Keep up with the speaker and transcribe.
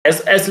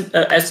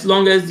As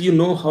long as you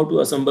know how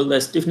to assemble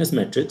the stiffness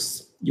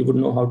matrix, you would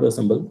know how to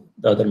assemble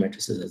the other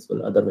matrices as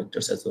well, other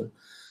vectors as well.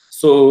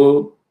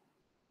 So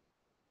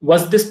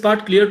was this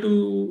part clear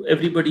to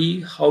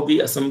everybody, how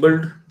we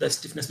assembled the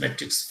stiffness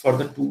matrix for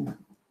the two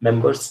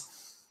members?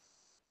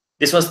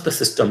 This was the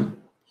system.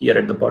 Here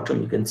at the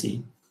bottom you can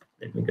see,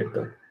 let me get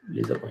the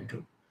laser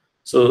pointer.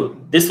 So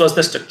this was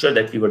the structure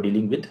that we were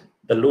dealing with.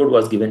 The load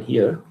was given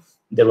here.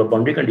 There were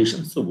boundary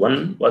conditions. So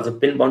 1 was a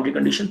pin boundary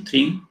condition,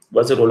 3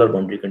 was a roller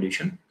boundary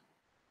condition.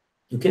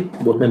 Okay,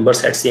 both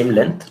members had same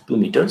length, 2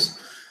 meters.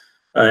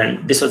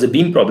 And this was a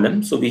beam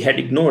problem. So we had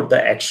ignored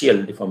the axial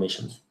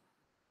deformations.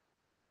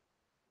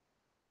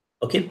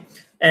 Okay,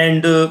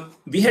 and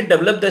we had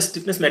developed the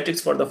stiffness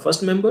matrix for the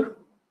first member,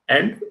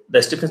 and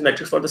the stiffness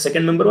matrix for the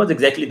second member was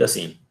exactly the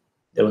same.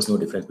 There was no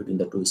difference between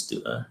the two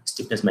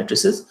stiffness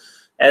matrices.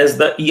 As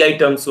the EI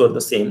terms were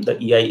the same,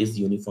 the EI is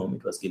uniform,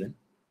 it was given,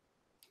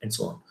 and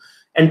so on.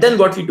 And then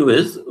what we do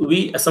is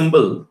we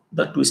assemble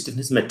the two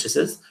stiffness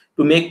matrices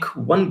to make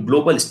one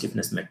global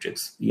stiffness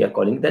matrix. We are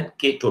calling that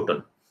K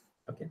total.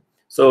 Okay,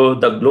 so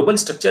the global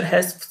structure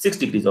has 6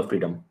 degrees of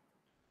freedom.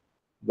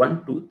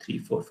 1, 2, 3,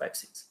 4, 5,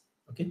 6.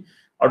 Okay,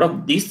 out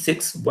of these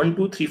 6, 1,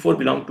 2, 3, 4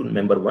 belong to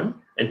member 1,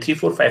 and 3,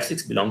 4, 5,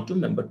 6 belong to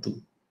member 2.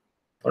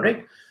 All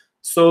right.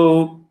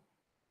 So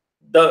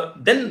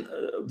then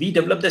we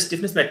develop the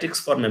stiffness matrix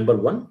for member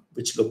 1,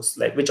 which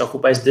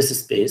occupies this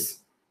space.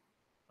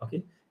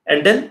 Okay,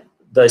 and then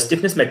the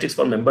stiffness matrix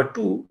for member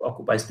 2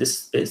 occupies this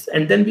space,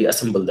 and then we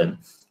assemble them.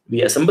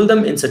 We assemble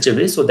them in such a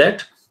way so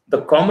that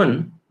the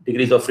common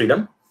degrees of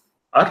freedom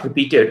are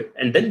repeated,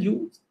 and then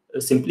you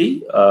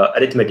simply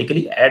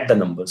arithmetically add the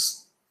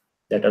numbers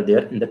that are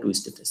there in the two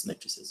stiffness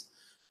matrices.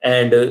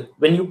 And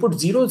when you put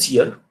zeros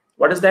here,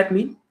 what does that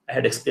mean? I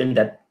had explained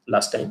that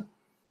last time.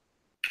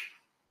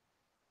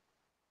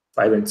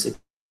 5 and 6.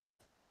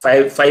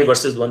 5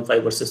 versus 1,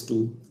 5 versus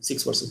 2,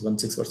 6 versus 1,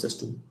 6 versus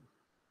 2.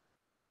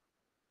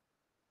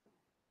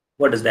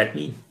 What does that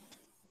mean?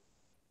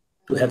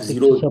 To have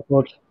zero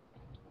support.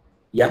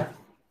 Yeah.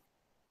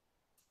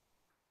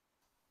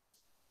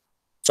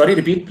 Sorry,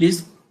 repeat,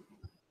 please.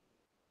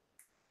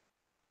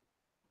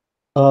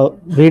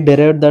 We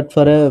derived that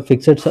for a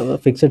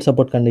fixed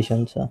support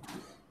conditions.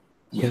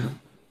 Yeah.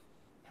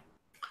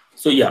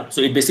 So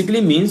it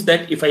basically means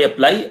that if I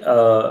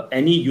apply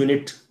any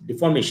unit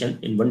deformation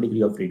in 1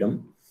 degree of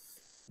freedom,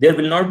 there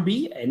will not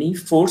be any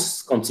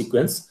force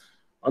consequence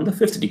on the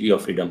 5th degree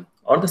of freedom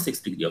or the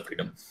 6th degree of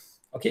freedom.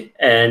 Okay,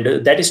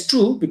 and that is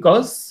true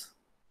because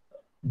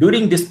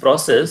during this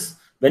process,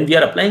 when we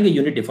are applying a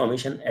unit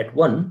deformation at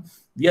 1,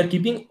 we are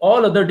keeping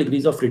all other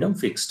degrees of freedom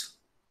fixed.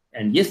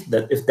 And yes,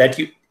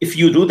 if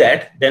you do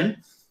that,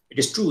 then it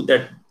is true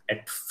that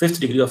at 5th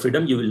degree of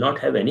freedom, you will not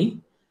have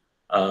any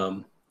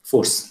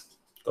force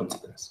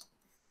consequence.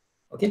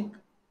 Okay,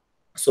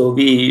 so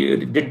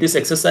we did this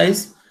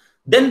exercise.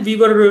 Then we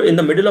were in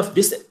the middle of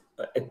this,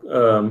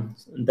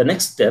 the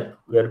next step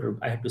where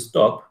I had to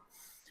stop.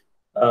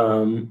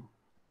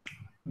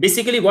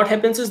 Basically, what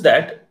happens is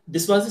that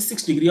this was a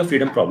 6 degree of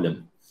freedom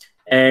problem.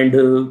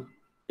 And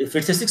if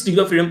it's a 6 degree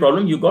of freedom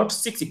problem, you got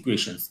 6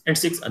 equations and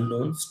 6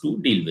 unknowns to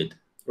deal with,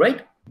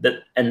 right?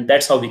 And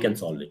that's how we can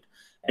solve it.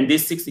 And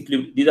these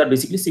are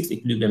basically 6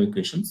 equilibrium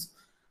equations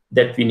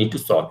that we need to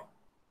solve.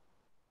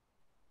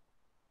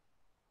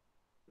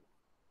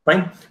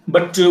 Fine.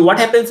 But what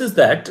happens is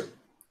that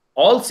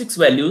all 6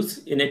 values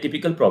in a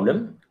typical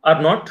problem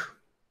are not,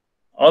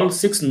 all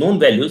 6 known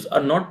values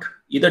are not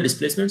either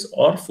displacements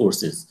or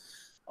forces.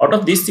 Out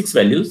of these 6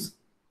 values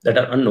that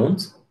are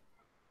unknowns,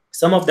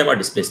 some of them are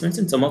displacements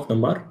and some of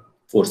them are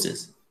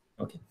forces.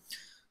 Okay.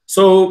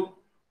 So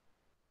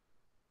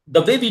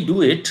the way we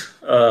do it,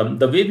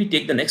 the way we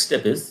take the next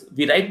step is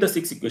we write the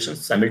 6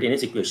 equations,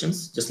 simultaneous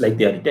equations, just like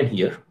they are written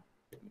here.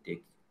 Let me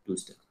take 2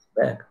 steps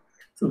back.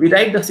 So we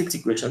write the 6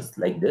 equations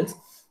like this.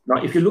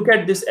 Now, if you look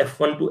at this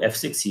F1 to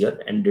F6 here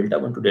and delta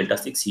 1 to delta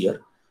 6 here,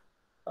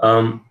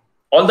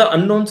 all the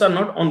unknowns are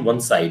not on one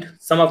side.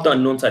 Some of the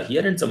unknowns are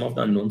here and some of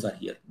the unknowns are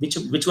here.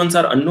 Which ones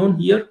are unknown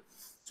here?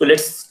 So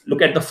let's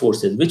look at the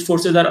forces. Which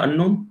forces are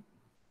unknown?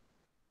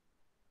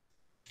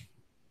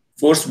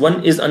 Force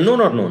 1 is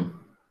unknown or known?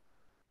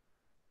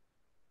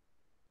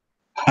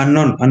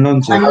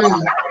 Unknown, sir.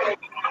 Unknown.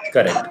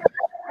 Correct.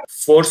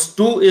 Force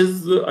 2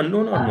 is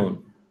unknown or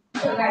known?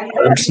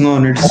 It's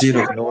known. It's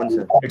 0. No one,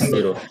 sir. It's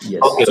 0.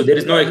 Yes. Okay. So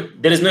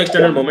there is no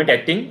external moment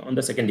acting on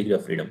the 2nd degree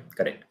of freedom.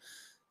 Correct.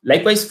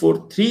 Likewise,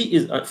 force 3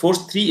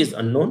 is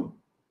unknown,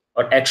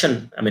 or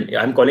action. I mean,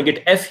 I'm calling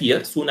it F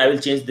here. Soon I will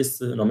change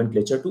this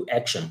nomenclature to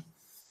action.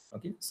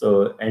 Okay.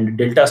 So, and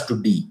deltas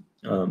to D.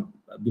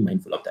 Be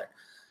mindful of that.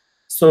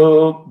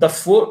 So the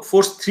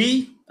force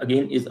 3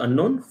 again is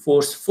unknown.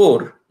 Force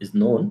 4 is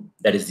known.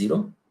 That is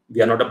 0.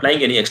 We are not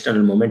applying any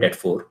external moment at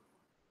 4.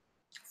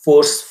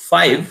 Force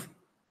 5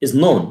 is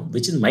known,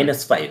 which is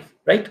 -5,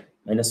 right?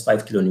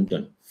 -5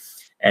 kilonewton.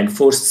 And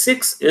force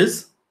 6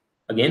 is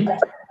again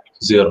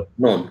 0.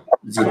 Known.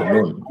 0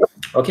 known.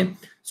 Okay.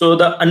 So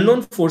the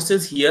unknown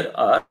forces here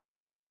are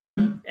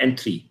 1 and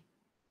 3.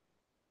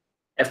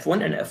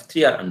 F1 and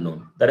F3 are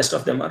unknown. The rest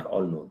of them are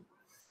all known.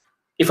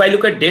 If I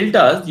look at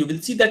deltas, you will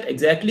see that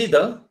exactly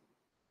the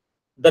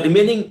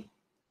remaining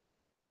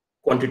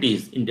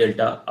quantities in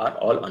delta are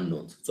all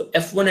unknowns. So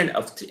F1 and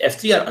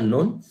F3 are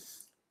unknown.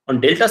 On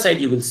delta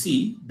side, you will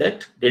see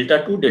that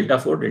delta 2, delta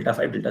 4, delta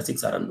 5, delta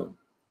 6 are unknown.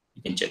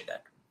 You can check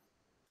that.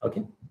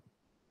 Okay.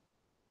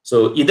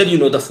 So either you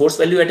know the force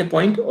value at a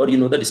point or you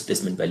know the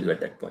displacement value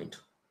at that point.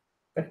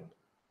 Okay.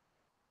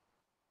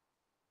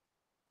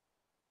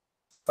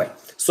 Fine.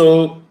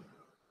 So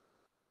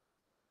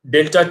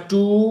delta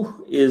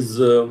 2 is,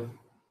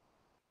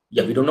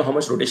 yeah, we don't know how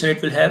much rotation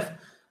it will have.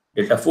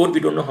 Delta 4, we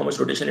don't know how much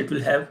rotation it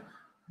will have.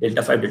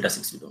 Delta 5, delta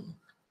 6, we don't know.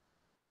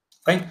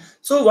 Fine.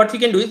 So what we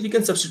can do is we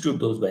can substitute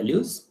those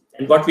values,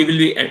 and what we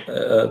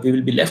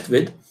will be left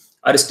with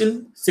are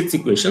still 6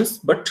 equations,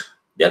 but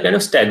they are kind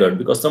of staggered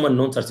because some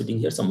unknowns are sitting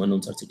here, some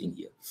unknowns are sitting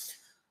here.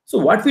 So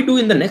what we do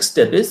in the next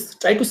step is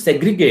try to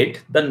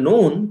segregate the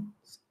known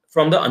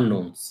from the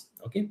unknowns,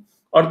 okay,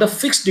 or the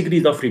fixed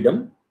degrees of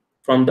freedom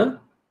from the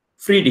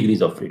free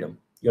degrees of freedom.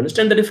 You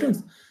understand the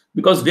difference?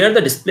 Because where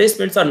the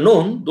displacements are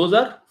known, those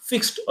are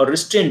fixed or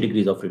restrained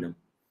degrees of freedom.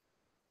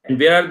 And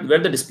where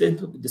the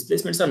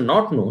displacements are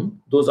not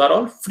known, those are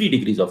all free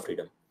degrees of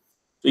freedom.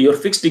 So your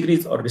fixed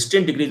degrees or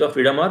restrained degrees of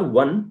freedom are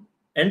 1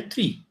 and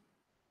 3.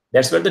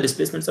 That's where the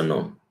displacements are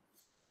known.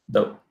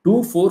 The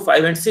 2, 4,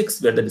 5, and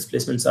 6, where the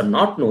displacements are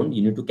not known,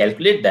 you need to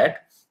calculate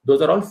that.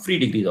 Those are all free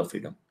degrees of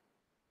freedom.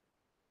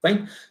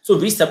 Fine. So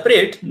we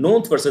separate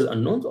knowns versus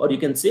unknowns, or you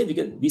can say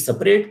we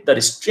separate the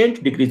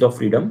restrained degrees of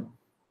freedom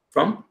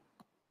from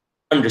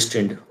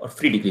unrestrained or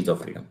free degrees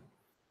of freedom.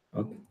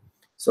 Okay.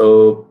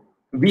 So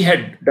we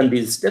had done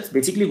these steps.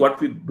 Basically,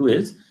 what we do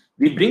is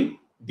we bring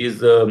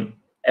these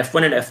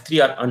F1 and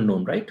F3 are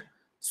unknown, right?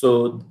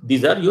 So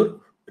these are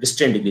your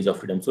restrained degrees of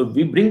freedom. So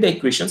we bring the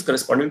equations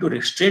corresponding to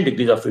restrained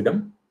degrees of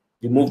freedom.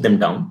 We move them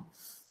down.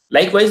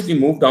 Likewise, we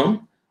move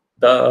down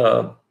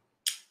the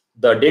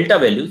delta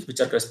values which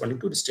are corresponding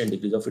to restrained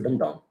degrees of freedom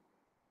down.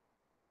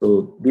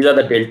 So these are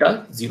the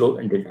delta 0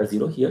 and delta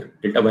 0 here,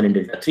 delta 1 and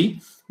delta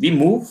 3. We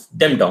move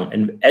them down,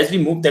 and as we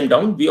move them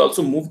down, we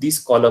also move these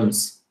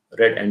columns,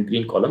 red and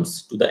green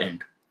columns, to the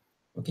end.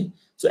 Okay.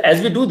 So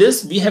as we do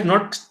this, we have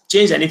not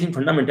changed anything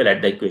fundamental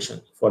at the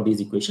equation for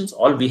these equations.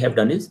 All we have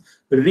done is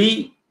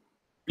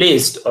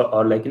replaced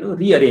or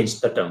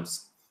rearranged the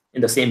terms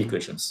in the same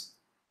equations.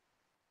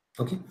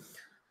 Okay.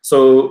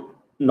 So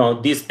now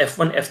these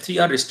F1,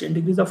 F3 are restrained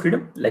degrees of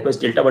freedom. Likewise,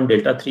 delta 1,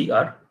 delta 3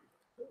 are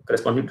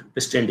corresponding to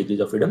restrained degrees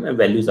of freedom, and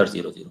values are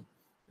 0, 0.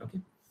 Okay.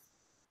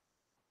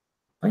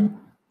 Fine.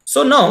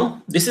 So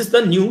now this is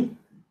the new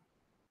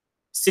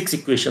 6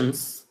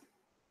 equations.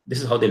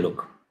 This is how they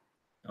look.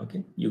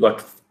 Okay. You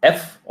got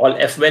F, all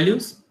F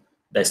values,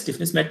 the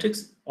stiffness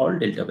matrix, all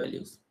delta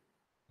values.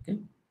 Okay.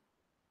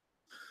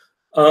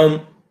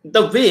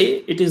 The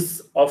way it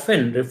is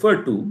often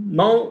referred to,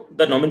 now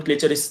the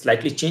nomenclature is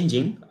slightly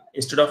changing.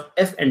 Instead of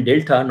F and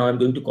delta, now I'm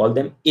going to call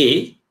them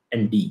A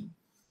and D.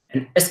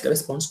 And S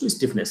corresponds to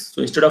stiffness.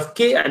 So instead of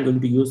K, I'm going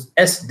to use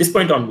S. This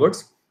point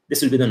onwards,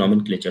 this will be the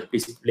nomenclature.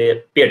 Please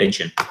pay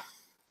attention.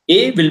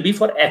 A will be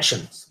for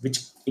actions, which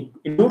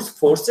includes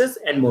forces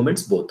and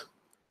moments both.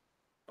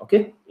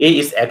 Okay. A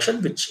is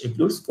action, which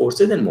includes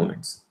forces and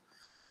moments.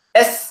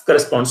 S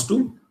corresponds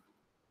to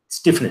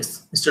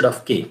stiffness instead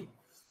of K.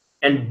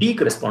 And D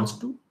corresponds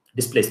to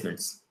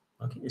displacements,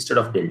 okay, instead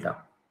of delta.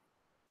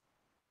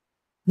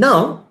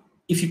 Now,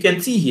 if you can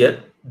see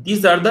here,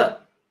 these are the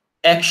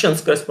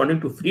actions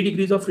corresponding to free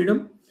degrees of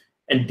freedom,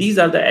 and these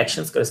are the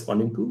actions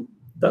corresponding to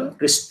the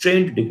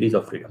restrained degrees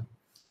of freedom.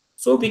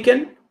 So we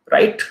can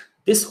write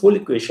this whole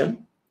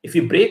equation. If we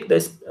break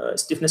this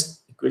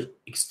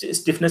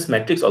stiffness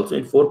matrix also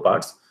in 4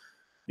 parts,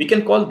 we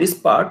can call this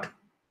part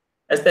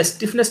as the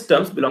stiffness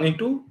terms belonging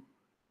to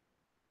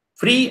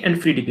free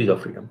and free degrees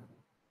of freedom.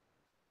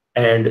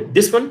 And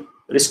this one,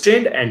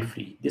 restrained and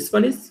free. This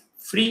one is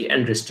free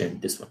and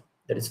restrained. This one,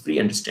 that is free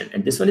and restrained.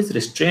 And this one is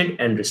restrained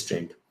and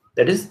restrained.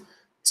 That is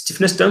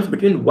stiffness terms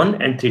between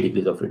 1 and 3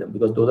 degrees of freedom,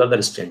 because those are the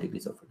restrained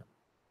degrees of freedom.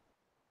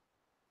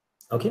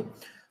 Okay.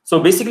 So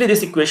basically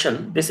this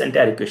equation, this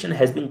entire equation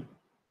has been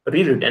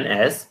rewritten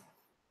as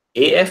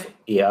AF,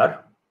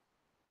 AR.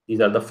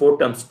 These are the 4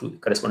 terms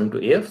corresponding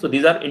to AF. So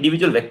these are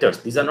individual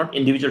vectors. These are not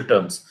individual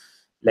terms.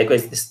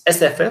 Likewise, this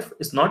SFF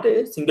is not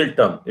a single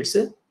term. It's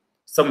a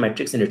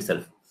submatrix in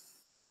itself.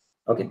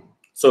 Okay.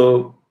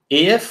 So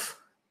AF,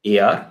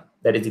 AR,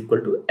 that is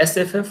equal to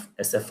SFF,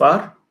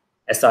 SFR,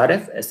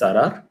 SRF,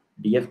 SRR,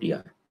 DF,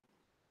 DR.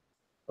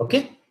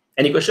 Okay.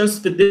 Any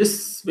questions with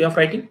this way of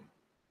writing?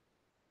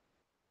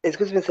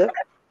 Excuse me, sir.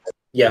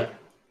 Yeah.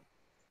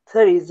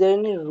 Sir, is there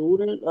any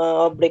rule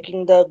of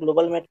breaking the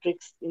global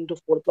matrix into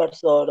 4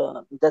 parts,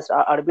 or just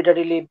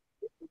arbitrarily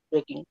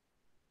breaking?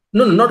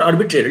 No, not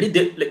arbitrarily.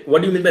 Like,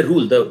 what do you mean by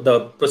rule?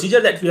 The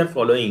procedure that we are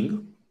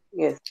following.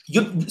 Yes.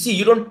 You see,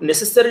 you don't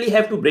necessarily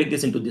have to break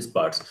this into these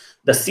parts.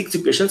 The 6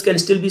 equations can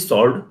still be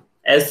solved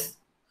as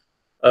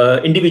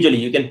individually.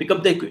 You can pick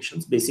up the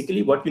equations.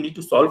 Basically, what you need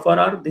to solve for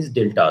are these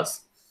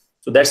deltas.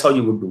 So that's how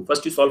you would do.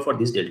 First, you solve for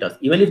these deltas.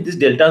 Even if these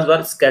deltas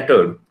were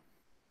scattered,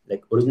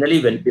 like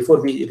originally when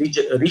before we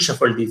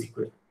reshuffled these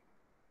equations,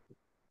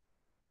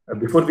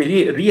 before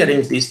we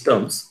rearrange these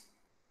terms,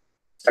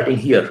 starting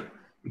here,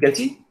 you can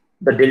see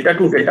the delta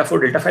 2, delta 4,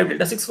 delta 5,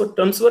 delta 6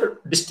 terms were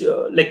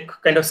like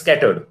kind of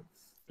scattered.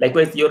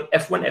 Likewise, your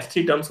F1,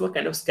 F3 terms were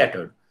kind of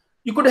scattered.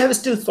 You could have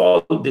still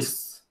solved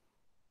this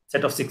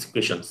set of 6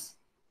 equations,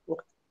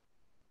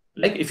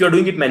 like if you're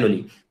doing it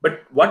manually.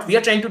 But what we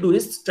are trying to do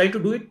is try to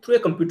do it through a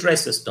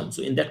computerized system.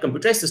 So in that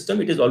computerized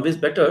system, it is always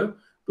better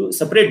to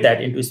separate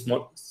that into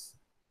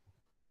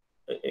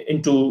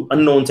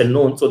unknowns and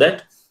knowns, so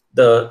that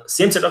the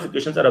same set of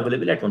equations are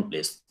available at one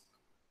place.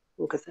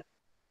 Okay, sir.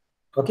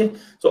 Okay,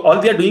 so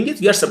all we are doing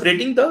is we are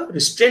separating the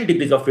restrained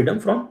degrees of freedom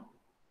from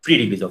free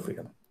degrees of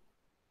freedom.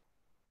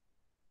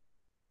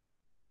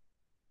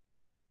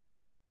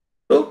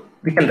 So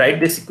we can write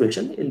this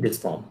equation in this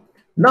form.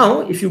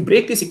 Now, if you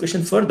break this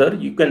equation further,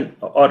 you can,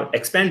 or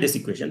expand this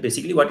equation,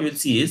 basically what you will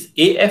see is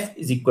AF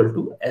is equal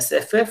to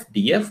SFF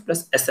dF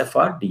plus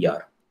SFR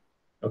dr.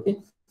 Okay.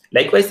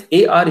 Likewise,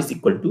 AR is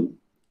equal to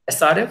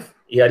SRF,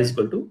 AR is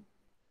equal to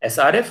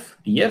SRF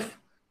dF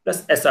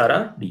plus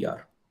SRR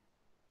dr.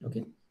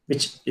 Okay,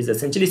 which is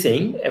essentially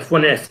saying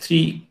F1 and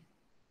F3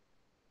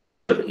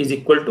 is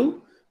equal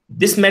to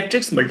this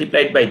matrix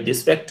multiplied by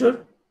this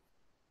vector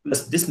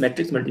plus this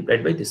matrix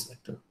multiplied by this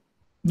vector,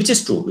 which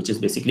is true, which is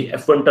basically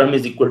F1 term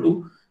is equal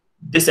to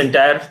this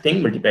entire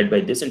thing multiplied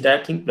by this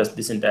entire thing plus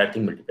this entire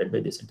thing multiplied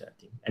by this entire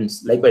thing, and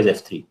likewise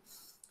F3.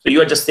 So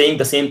you are just saying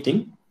the same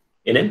thing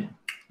in a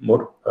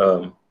more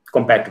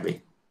compact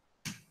way.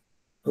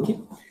 Okay.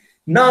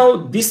 Now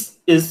this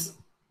is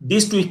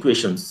these two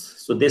equations.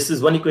 So this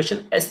is one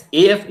equation, as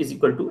AF is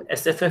equal to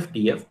SFF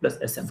dF plus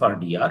SFR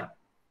dr.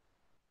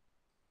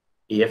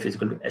 AF is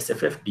equal to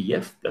SFF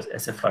dF plus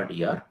SFR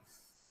dr.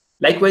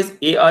 Likewise,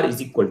 AR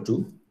is equal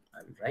to,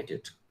 I will write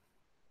it,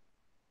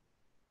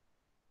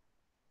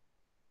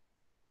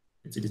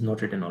 since it is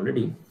not written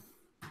already.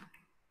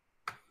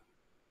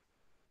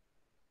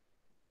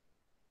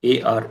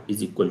 AR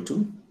is equal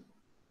to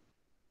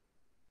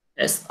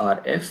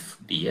SRF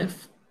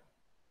dF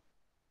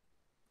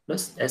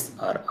plus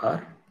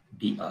SRR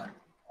dr.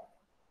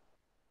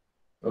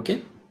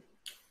 Okay.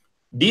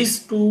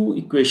 These two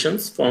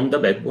equations form the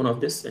backbone of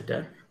this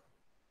entire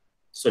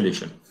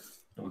solution.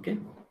 Okay.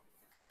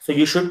 So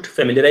you should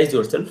familiarize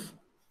yourself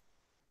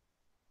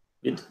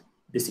with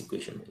this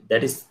equation.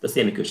 That is the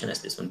same equation as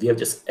this one. We have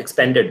just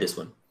expanded this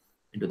one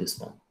into this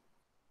form.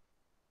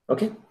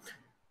 Okay.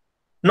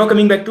 Now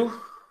coming back to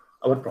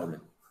our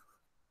problem.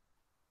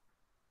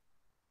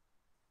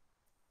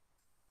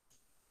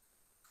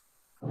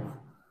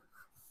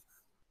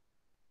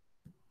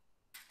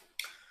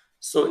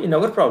 So in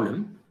our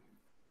problem,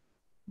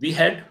 we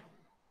had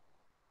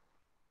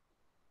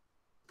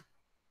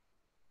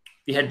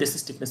this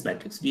stiffness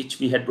matrix, which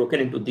we had broken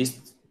into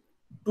these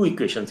two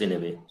equations in a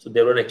way. So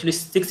there were actually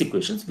 6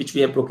 equations, which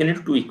we have broken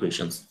into 2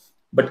 equations.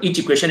 But each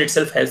equation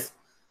itself has,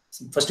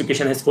 first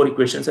equation has 4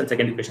 equations and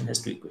second equation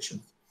has 2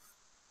 equations.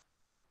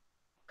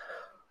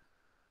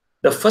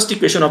 The first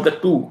equation of the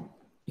 2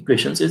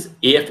 equations is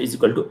AF is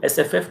equal to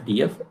SFF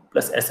dF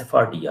plus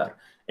SFR dr.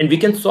 And we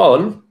can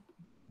solve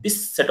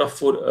this set of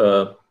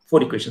 4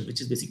 equations,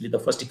 which is basically the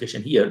first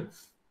equation here,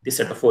 this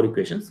set of 4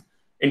 equations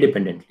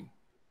independently.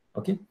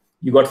 Okay.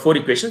 You got 4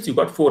 equations, you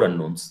got 4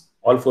 unknowns.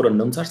 All 4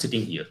 unknowns are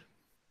sitting here.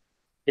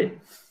 Okay.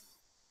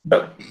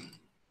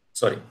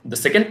 The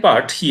second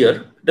part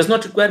here does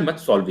not require much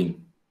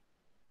solving.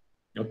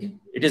 Okay.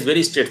 It is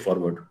very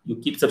straightforward. You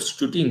keep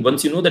substituting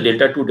once you know the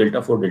delta 2,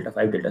 delta 4, delta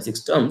 5, delta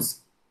 6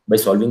 terms by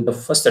solving the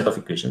first set of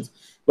equations.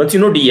 Once you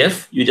know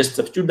df, you just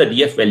substitute the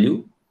df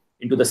value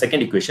into the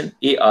second equation.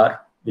 AR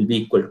will be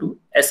equal to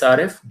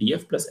SRF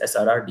df plus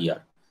SRR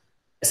dr.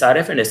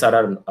 SRF and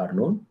SRR are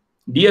known.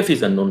 df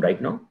is unknown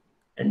right now,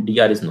 and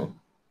dr is known.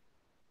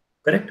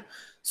 Correct?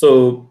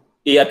 So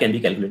AR can be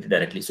calculated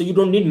directly. So you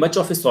don't need much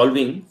of a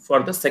solving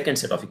for the second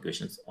set of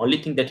equations.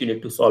 Only thing that you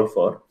need to solve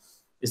for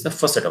is the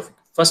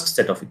first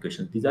set of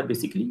equations. These are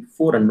basically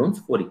 4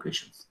 unknowns, 4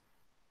 equations.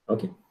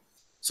 Okay.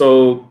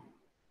 So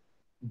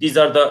these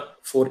are the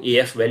 4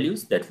 AF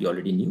values that we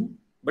already knew,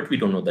 but we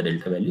don't know the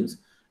delta values.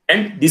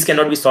 And these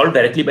cannot be solved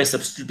directly by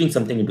substituting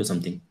something into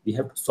something. We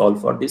have to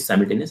solve for these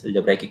simultaneous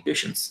algebraic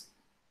equations.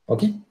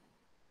 Okay.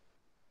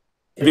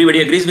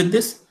 Everybody agrees with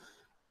this?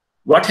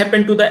 What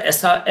happened to the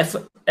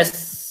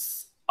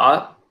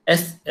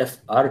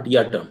SFR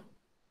dr term?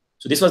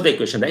 So this was the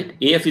equation, right?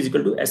 AF is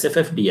equal to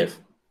SFF dF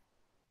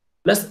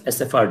plus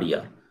SFR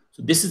dr.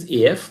 So this is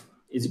AF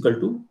is equal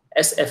to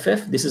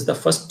SFF. This is the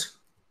first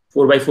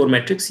 4 by 4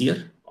 matrix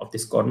here of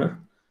this corner.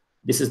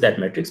 This is that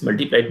matrix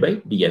multiplied by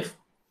dF.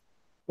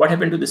 What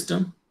happened to this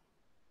term?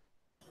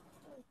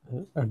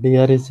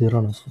 dr is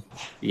 0 now.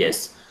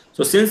 Yes.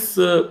 So since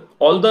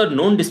all the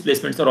known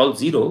displacements are all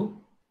 0,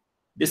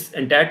 this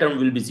entire term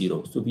will be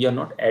 0. So we are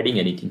not adding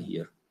anything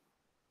here.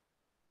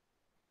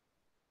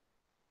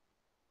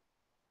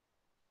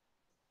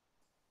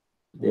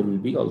 There will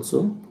be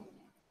also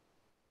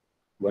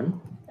one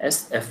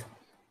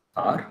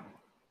SFR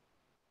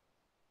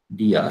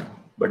dr,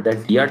 but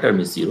that dr term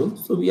is 0,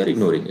 so we are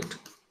ignoring it.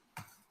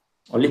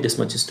 Only this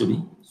much is to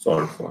be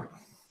solved for.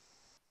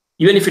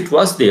 Even if it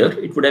was there,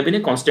 it would have been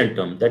a constant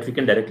term that we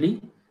can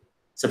directly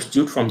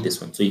substitute from this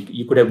one. So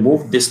you could have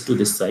moved this to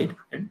this side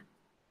and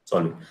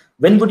solve it.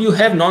 When would you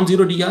have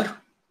non-zero dr?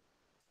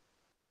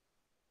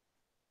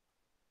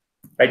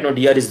 Right now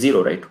dr is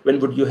 0, right? When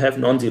would you have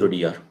non-zero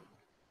dr?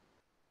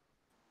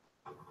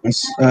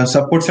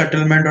 Support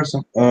settlement or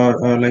some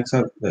like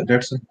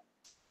that's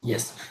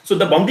Yes. So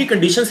the boundary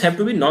conditions have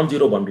to be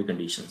non-zero boundary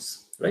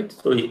conditions, right?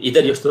 So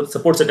either your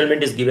support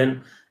settlement is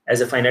given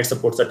as a finite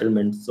support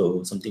settlement,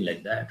 so something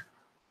like that.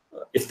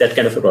 If that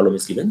kind of a problem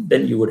is given,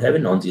 then you would have a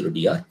non-zero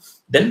dr.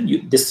 Then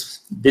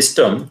this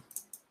term,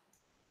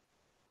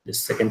 this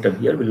second term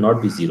here will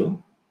not be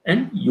 0,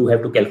 and you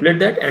have to calculate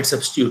that and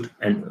substitute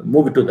and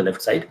move it to the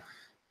left side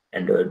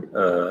and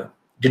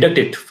deduct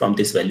it from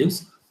these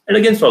values, and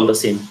again solve the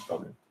same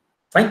problem.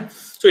 Fine.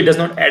 So it does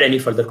not add any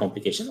further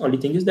complication. Only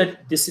thing is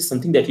that this is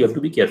something that you have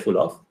to be careful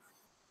of.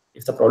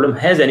 If the problem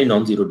has any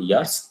non-zero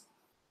drs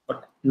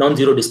or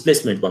non-zero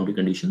displacement boundary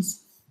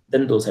conditions,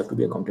 then those have to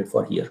be accounted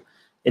for here.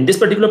 In this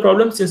particular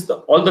problem, since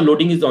all the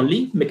loading is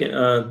only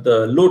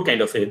the load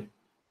kind of a,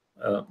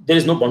 there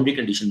is no boundary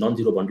condition,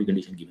 non-zero boundary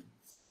condition given.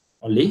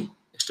 Only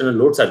external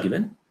loads are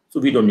given,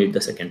 so we don't need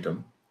the second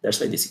term. That's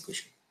why this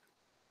equation.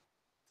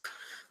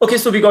 Okay,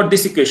 so we got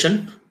this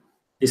equation.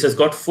 This has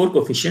got 4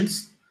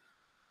 coefficients.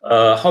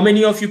 How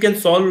many of you can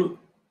solve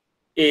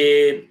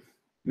a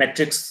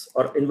matrix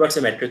or inverse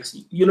a matrix?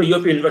 You know, you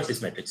have to inverse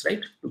this matrix,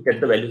 right? To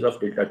get the values of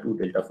delta 2,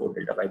 delta 4,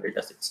 delta 5,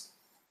 delta 6.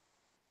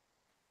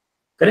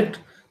 Correct?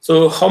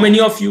 So how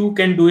many of you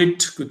can do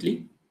it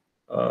quickly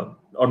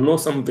or know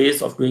some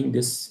ways of doing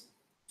this,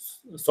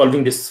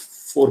 solving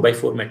this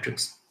 4x4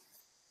 matrix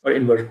or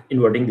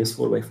inverting this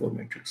 4x4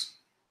 matrix?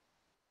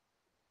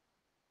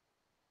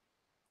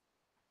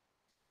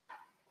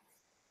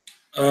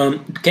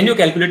 Can your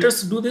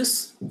calculators do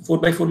this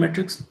 4x4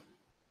 matrix?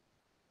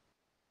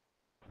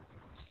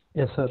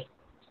 Yes, sir.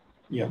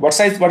 Yeah. What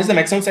size? What is the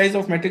maximum size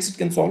of matrix it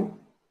can solve?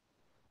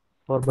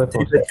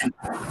 4x4.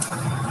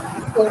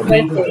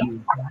 4x4.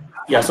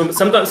 Yeah. So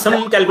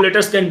some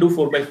calculators can do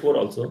 4x4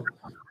 also.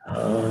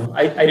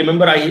 I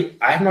remember I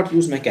have not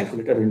used my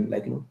calculator in,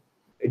 like, you know,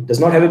 it does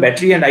not have a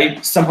battery, and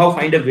I somehow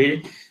find a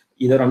way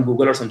either on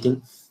Google or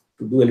something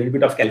to do a little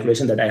bit of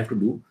calculation that I have to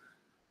do.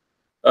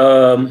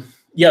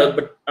 Yeah,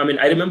 but I mean,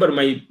 I remember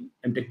my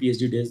MTech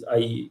PhD days,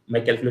 my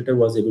calculator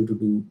was able to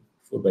do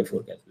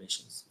 4x4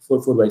 calculations,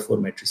 4x4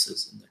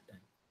 matrices in that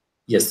time.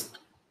 Yes,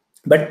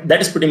 but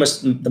that is pretty much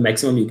the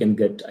maximum you can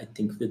get, I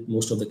think, with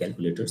most of the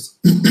calculators.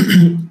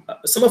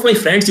 Some of my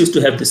friends used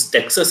to have this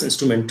Texas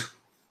Instrument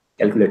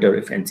calculator,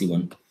 a fancy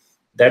one,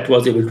 that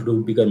was able to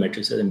do bigger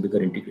matrices and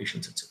bigger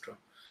integrations, etc.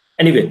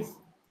 Anyway,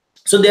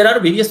 so there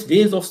are various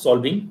ways of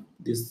solving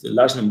this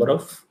large number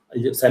of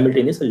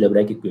simultaneous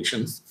algebraic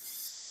equations.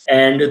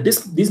 And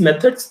these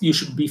methods you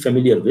should be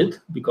familiar with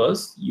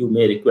because you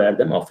may require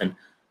them often.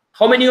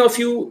 How many of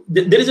you,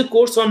 there is a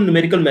course on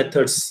numerical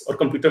methods or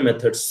computer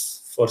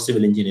methods for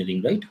civil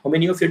engineering, right? How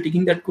many of you are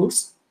taking that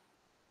course?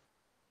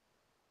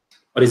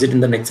 Or is it in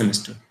the next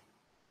semester?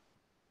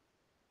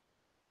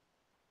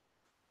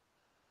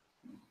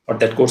 Or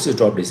that course is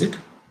dropped, is it?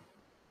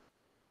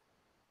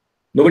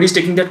 Nobody is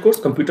taking that course,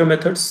 computer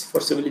methods for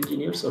civil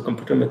engineers or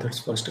computer methods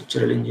for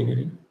structural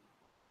engineering?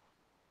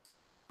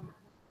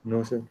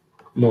 no sir.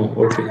 No,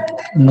 okay.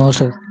 No,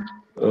 sir.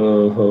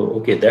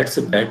 Okay, that's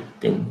a bad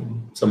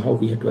thing. Somehow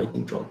we had to, I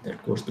think, drop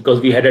that course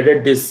because we had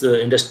added this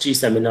industry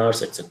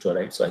seminars, etc.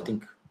 Right? So I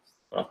think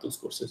one of those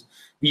courses.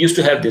 We used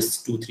to have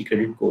this 2-3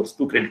 credit course,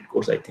 2 credit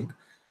course, I think.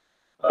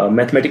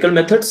 Mathematical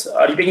methods.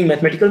 Are you taking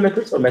mathematical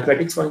methods or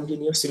mathematics for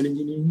engineers, civil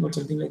engineering, or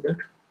something like that?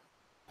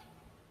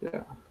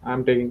 Yeah,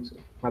 I'm taking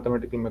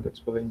mathematical methods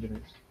for the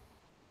engineers.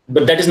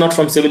 But that is not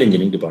from civil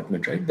engineering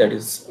department, right? That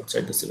is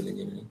outside the civil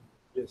engineering.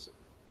 Yes,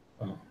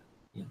 sir.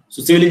 Yeah.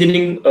 So civil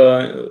engineering,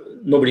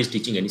 nobody is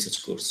teaching any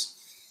such course.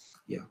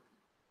 Yeah.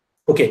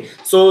 Okay.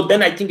 So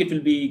then I think it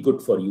will be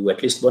good for you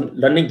at least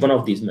learning one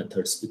of these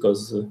methods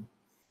because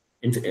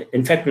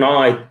in fact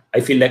now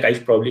I feel like I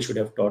probably should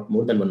have taught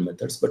more than one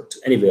methods, but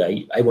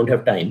anyway I won't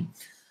have time.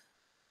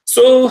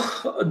 So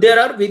there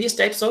are various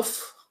types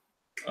of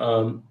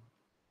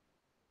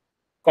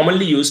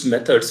commonly used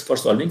methods for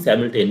solving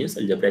simultaneous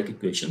algebraic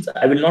equations.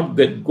 I will not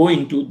go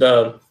into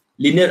the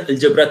linear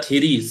algebra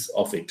theories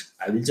of it.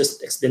 I will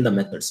just explain the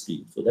methods to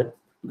you so that,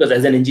 because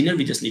as an engineer,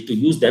 we just need to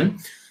use them.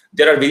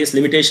 There are various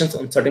limitations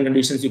on certain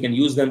conditions. You can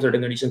use them,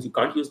 certain conditions you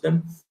can't use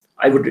them.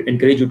 I would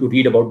encourage you to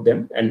read about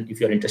them. And if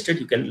you're interested,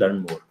 you can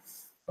learn more.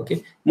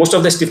 Okay. Most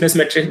of the stiffness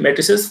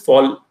matrices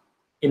fall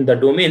in the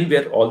domain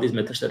where all these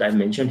methods that I've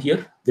mentioned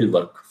here will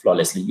work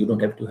flawlessly. You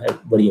don't have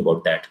to worry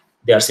about that.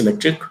 They are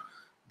symmetric.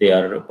 They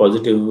are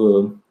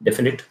positive,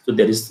 definite. So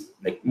there is,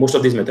 like, most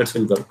of these methods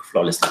will work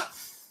flawlessly.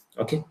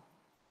 Okay.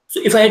 So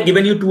if I had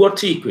given you 2 or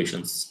 3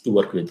 equations to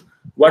work with,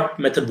 what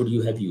method would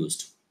you have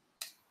used?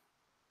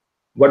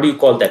 What do you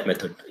call that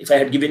method? If I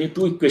had given you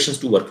 2 equations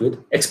to work with,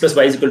 x plus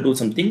y is equal to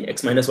something,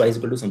 x minus y is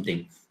equal to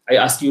something. I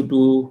ask you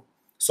to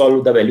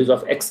solve the values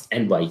of x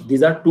and y.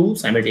 These are two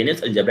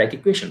simultaneous algebraic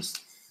equations.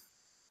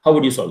 How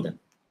would you solve them?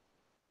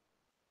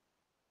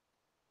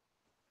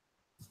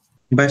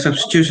 By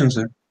substitution,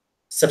 sir.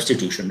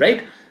 Substitution,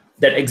 right?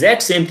 That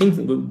exact same thing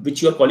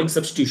which you are calling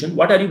substitution.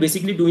 What are you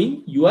basically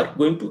doing? You are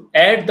going to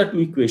add the two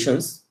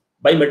equations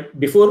by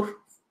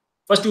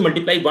first you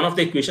multiply one of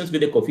the equations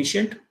with a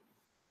coefficient,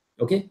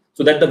 okay,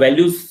 so that the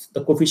values,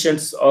 the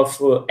coefficients of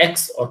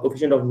x or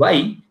coefficient of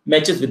y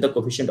matches with the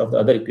coefficient of the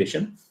other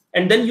equation,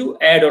 and then you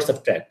add or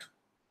subtract.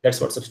 That's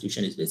what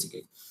substitution is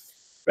basically,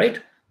 right?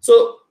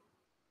 So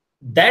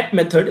that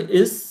method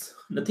is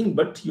nothing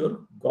but your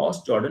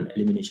Gauss-Jordan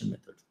elimination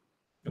method.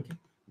 Okay,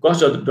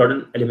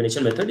 Gauss-Jordan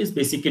elimination method is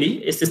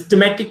basically a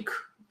systematic,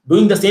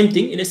 doing the same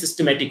thing in a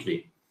systematic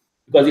way.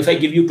 Because if I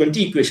give you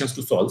 20 equations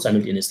to solve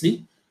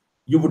simultaneously,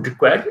 you would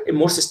require a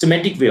more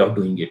systematic way of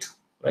doing it,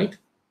 right?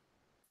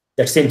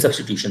 That same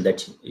substitution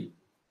that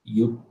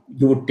you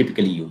would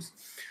typically use.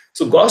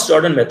 So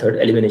Gauss-Jordan method,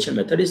 elimination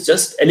method, is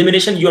just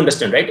elimination. You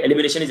understand, right?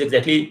 Elimination is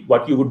exactly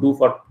what you would do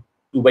for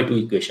 2 by 2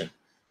 equation.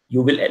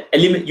 You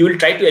will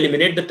try to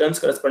eliminate the terms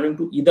corresponding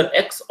to either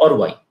x or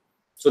y,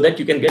 so that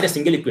you can get a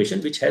single equation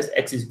which has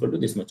x is equal to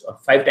this much, or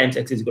 5 times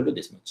x is equal to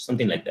this much,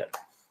 something like that.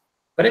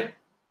 Correct?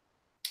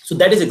 So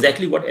that is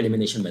exactly what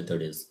elimination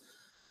method is.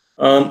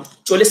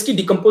 Cholesky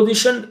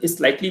decomposition is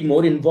slightly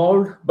more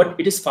involved, but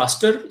it is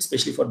faster,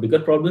 especially for bigger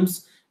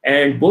problems.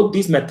 And both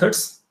these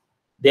methods,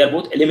 they are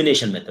both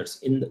elimination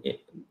methods.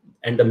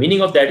 And the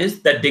meaning of that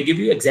is that they give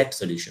you exact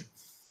solution.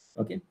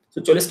 Okay.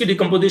 So Cholesky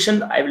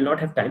decomposition, I will not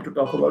have time to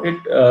talk about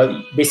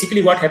it.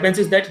 Basically, what happens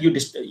is that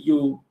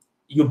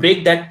you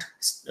break that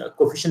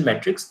coefficient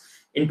matrix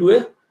into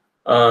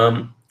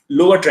a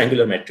lower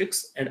triangular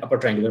matrix and upper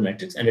triangular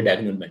matrix and a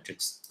diagonal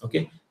matrix.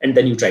 Okay, and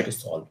then you try to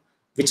solve,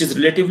 which is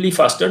relatively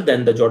faster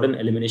than the Jordan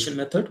elimination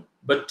method,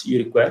 but you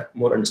require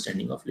more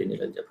understanding of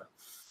linear algebra.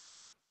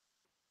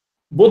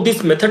 Both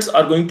these methods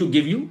are going to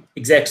give you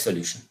exact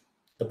solution.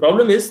 The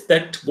problem is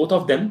that both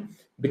of them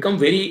become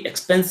very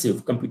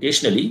expensive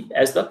computationally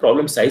as the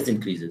problem size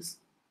increases.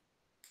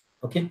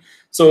 Okay,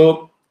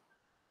 so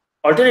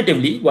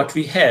alternatively, what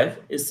we have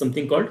is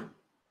something called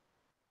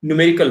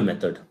numerical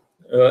method,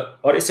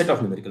 or a set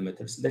of numerical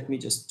methods. Let me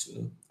just,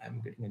 I'm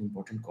getting an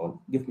important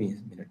call. Give me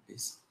a minute,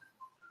 please.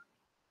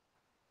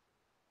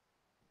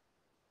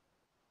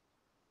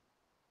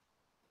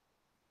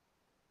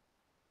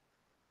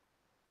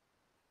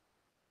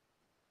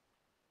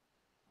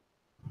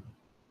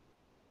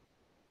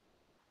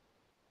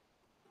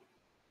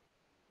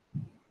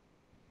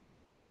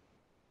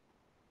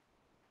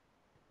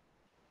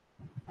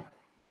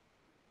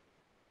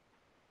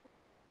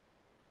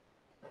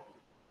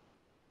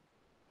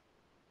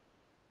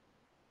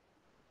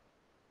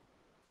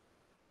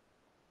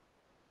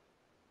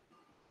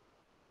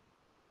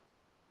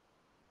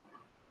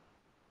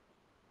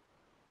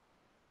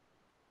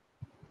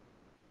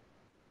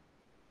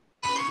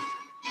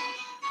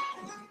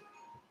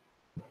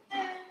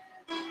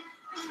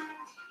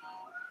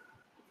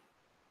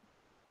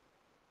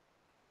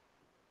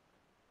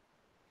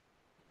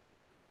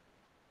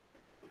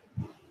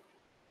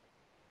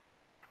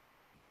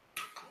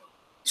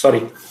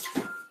 Sorry.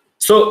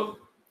 So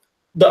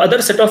the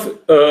other set of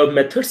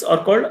methods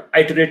are called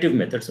iterative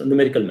methods or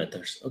numerical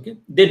methods. Okay,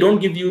 they don't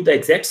give you the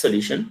exact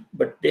solution,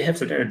 but they have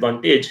certain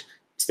advantage,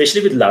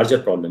 especially with larger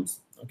problems.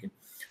 Okay,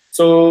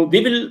 so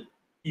we will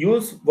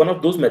use one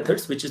of those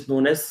methods, which is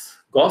known as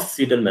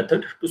Gauss-Seidel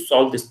method, to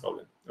solve this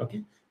problem.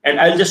 Okay, and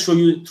I'll just show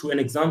you through an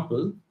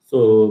example.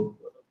 So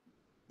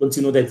once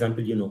you know the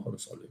example, you know how to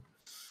solve it.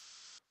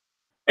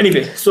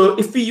 Anyway, so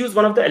if we use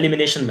one of the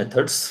elimination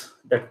methods,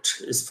 that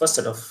is first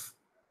set of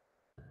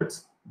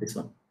methods, this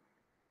one,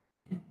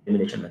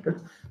 elimination method,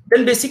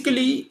 then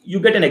basically you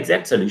get an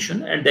exact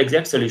solution, and the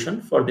exact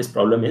solution for this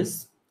problem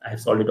is, I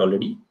have solved it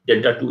already.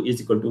 Delta 2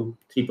 is equal to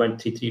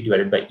 3.33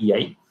 divided by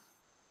EI,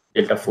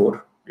 delta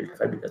 4, delta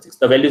 5, delta 6.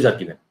 The values are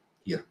given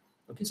here.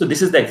 Okay, so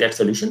this is the exact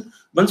solution.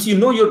 Once you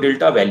know your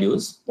delta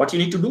values, what you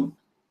need to do,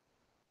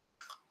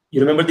 you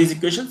remember these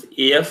equations: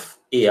 AF,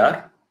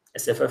 AR,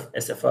 SFF,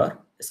 SFR,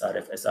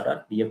 SRF,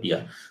 SRR, DF,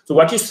 DR. So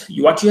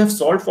what you have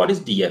solved for is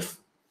DF,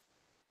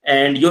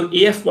 and your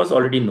AF was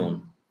already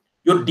known.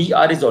 Your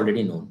DR is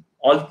already known.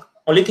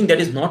 Only thing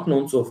that is not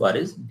known so far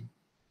is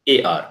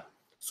AR.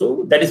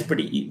 So that is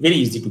very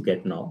easy to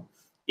get now.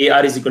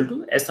 AR is equal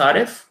to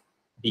SRF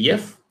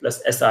DF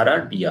plus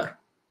SRR DR.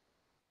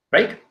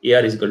 Right?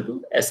 AR is equal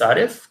to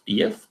SRF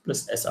DF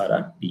plus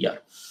SRR DR.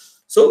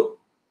 So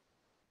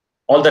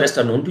all the rest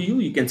are known to you.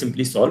 You can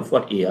simply solve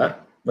for AR.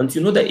 Once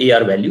you know the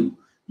AR value,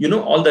 you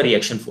know all the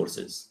reaction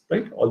forces,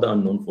 right? All the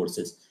unknown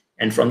forces.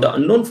 And from the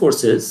unknown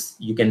forces,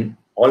 you can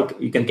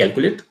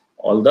calculate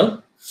all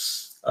the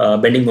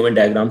bending moment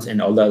diagrams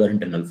and all the other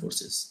internal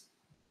forces.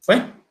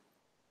 Fine.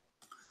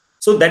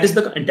 So that is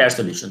the entire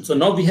solution. So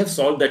now we have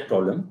solved that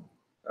problem.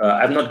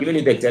 I have not given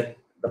you the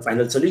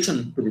final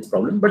solution to this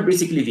problem, but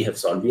basically we have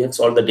solved. We have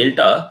solved the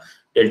delta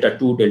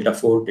 2, delta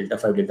 4, delta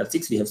 5, delta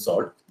 6. We have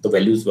solved. The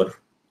values were,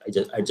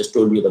 I just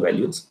told you the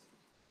values.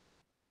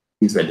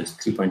 These values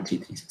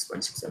 3.33,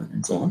 6.67,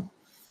 and so on.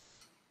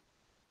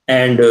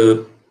 And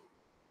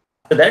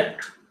after that,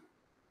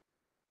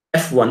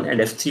 F1 and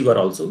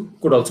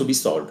F3 could also be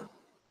solved,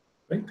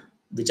 right?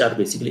 Which are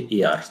basically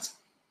ARs.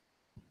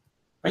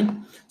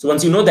 Fine. So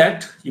once you know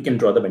that, you can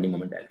draw the bending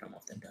moment diagram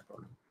of the entire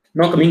problem.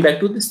 Now coming back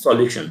to this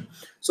solution.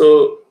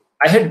 So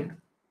I had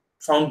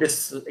found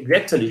this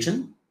exact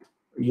solution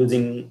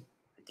using,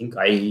 I think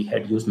I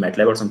had used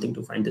MATLAB or something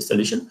to find this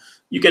solution.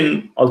 You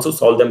can also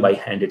solve them by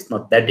hand. It's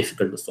not that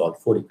difficult to solve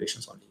 4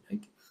 equations only,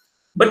 right?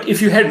 But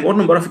if you had more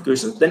number of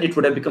equations, then it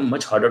would have become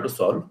much harder to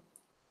solve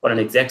for an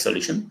exact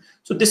solution.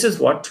 So this is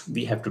what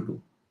we have to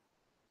do.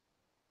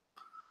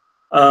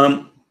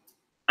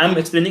 I'm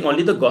explaining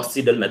only the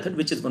Gauss-Seidel method,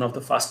 which is one of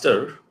the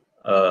faster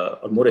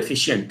or more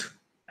efficient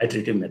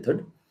iterative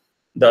method.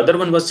 The other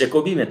one was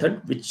Jacobi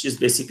method, which is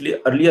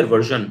basically earlier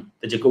version.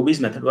 The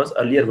Jacobi's method was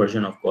earlier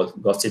version of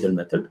Gauss-Seidel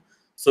method.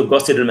 So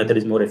Gauss-Seidel method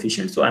is more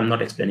efficient. So I'm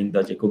not explaining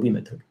the Jacobi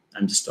method.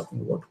 I'm just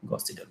talking about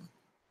Gauss-Seidel.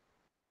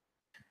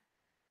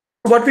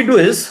 What we do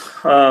is,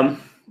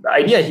 the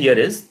idea here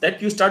is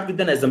that you start with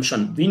an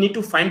assumption. We need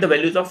to find the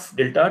values of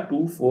delta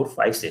 2, 4,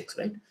 5, 6,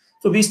 right?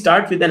 So we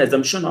start with an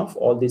assumption of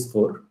all these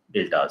 4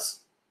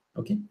 deltas.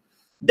 Okay.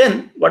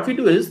 Then what we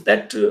do is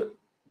that,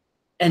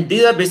 and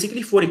these are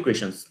basically 4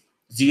 equations.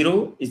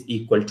 0 is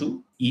equal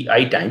to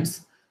EI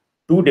times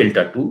 2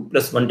 delta 2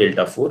 plus 1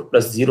 delta 4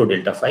 plus 0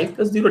 delta 5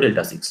 plus 0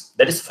 delta 6.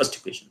 That is first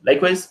equation.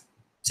 Likewise,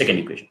 second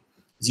equation.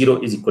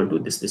 0 is equal to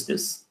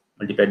this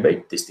multiplied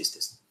by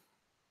this.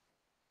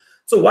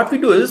 So what we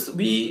do is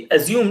we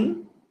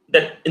assume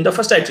that in the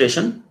first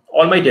iteration,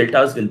 all my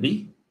deltas will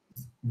be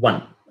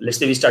 1. Let's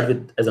say we start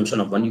with assumption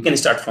of 1. You can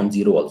start from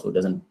 0 also,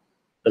 doesn't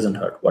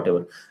hurt,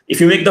 whatever. If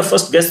you make the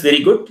first guess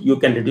very good, you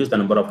can reduce the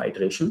number of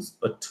iterations,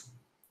 but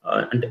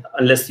and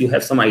unless you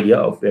have some idea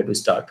of where to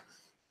start,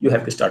 you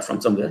have to start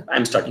from somewhere.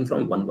 I'm starting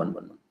from 1, 1,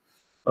 1, 1.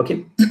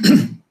 Okay.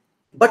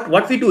 But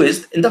what we do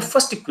is in the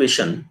first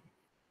equation,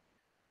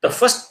 the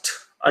first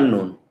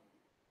unknown,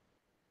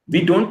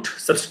 we don't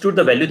substitute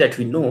the value that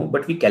we know,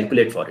 but we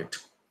calculate for it.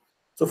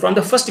 So from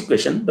the first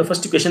equation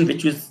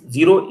which is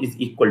 0 is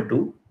equal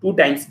to 2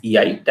 times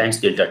EI times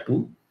delta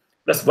 2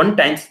 plus 1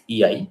 times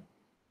EI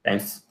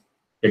times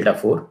delta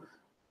 4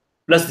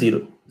 plus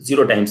 0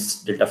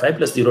 times delta 5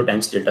 plus 0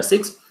 times delta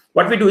 6.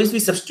 What we do is we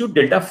substitute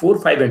delta 4,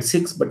 5, and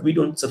 6, but we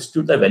don't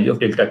substitute the value of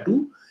delta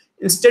 2.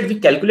 Instead, we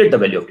calculate the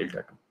value of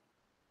delta 2.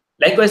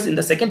 Likewise, in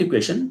the second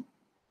equation,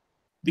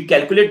 we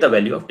calculate the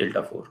value of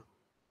delta 4.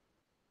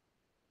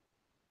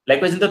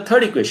 Likewise, in the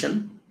third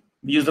equation,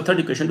 we use the third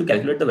equation to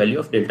calculate the value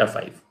of delta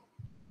 5.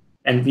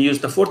 And we use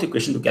the fourth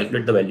equation to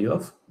calculate the value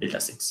of delta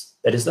 6.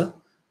 That is the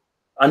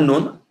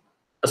unknown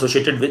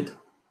associated with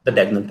the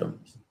diagonal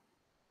terms.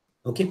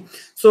 Okay,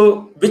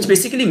 so which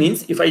basically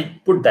means if I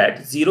put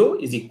that 0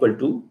 is equal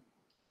to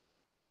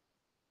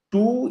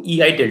 2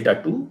 EI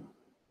delta 2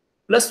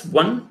 plus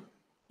 1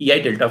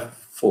 EI delta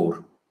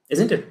 4,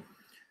 isn't it?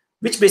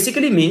 Which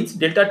basically means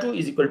delta 2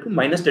 is equal to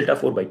minus delta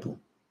 4 by 2.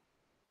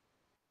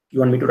 You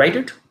want me to write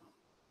it?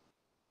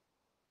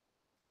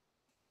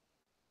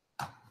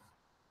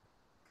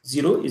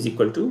 0 is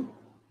equal to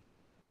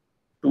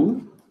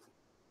 2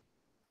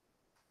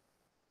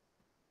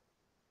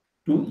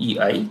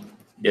 EI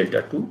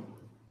delta 2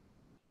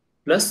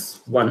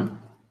 plus 1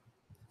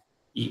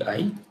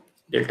 EI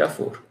delta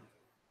 4,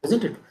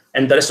 isn't it?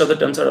 And the rest of the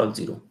terms are all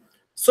 0.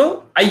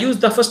 So I use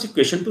the first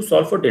equation to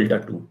solve for delta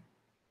 2.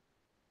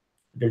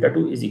 Delta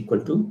 2 is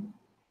equal to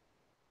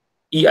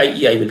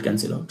EI will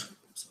cancel out.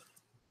 Sorry.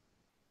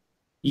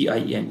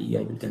 EI and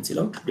EI will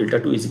cancel out.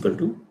 Delta 2 is equal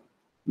to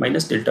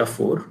minus delta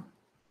 4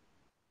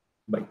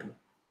 by 2.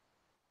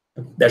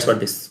 That's what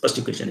this first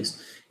equation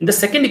is. In the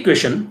second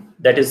equation,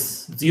 that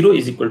is 0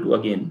 is equal to,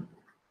 again,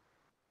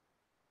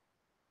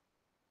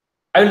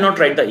 I will not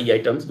write the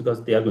EI terms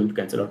because they are going to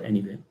cancel out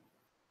anyway.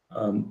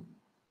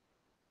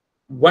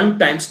 1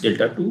 times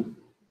delta 2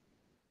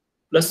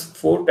 plus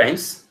 4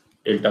 times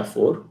delta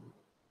 4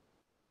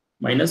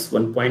 minus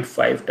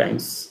 1.5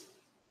 times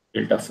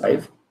delta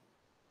 5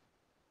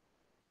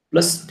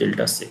 plus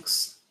delta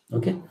 6.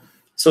 Okay.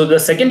 So the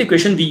second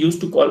equation we use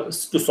to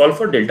solve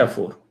for delta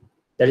 4.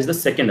 That is the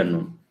second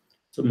unknown.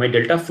 So my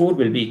delta 4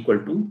 will be equal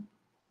to,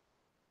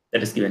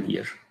 that is given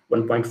here,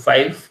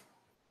 1.5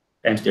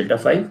 times delta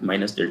 5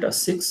 minus delta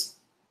 6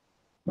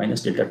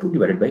 minus delta 2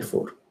 divided by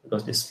 4,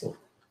 because this is 4.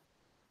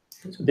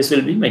 So this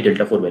will be my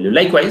delta 4 value.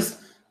 Likewise,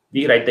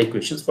 we write the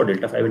equations for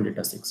delta 5 and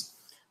delta 6.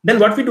 Then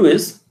what we do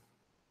is,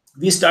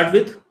 we start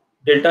with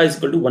delta is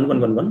equal to 1, 1,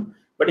 1, 1.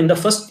 But in the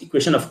first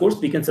equation, of course,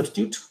 we can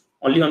substitute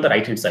only on the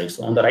right hand side.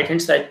 So on the right hand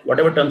side,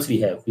 whatever terms we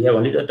have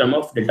only the term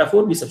of delta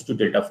 4, we substitute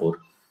delta 4.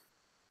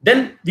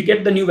 Then we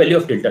get the new value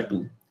of delta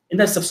 2. In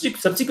the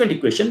subsequent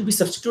equation, we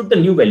substitute the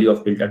new value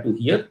of delta 2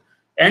 here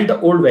and the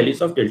old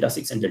values of delta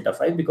 6 and delta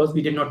 5, because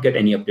we did not get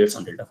any updates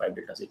on delta 5,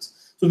 delta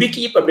 6. So we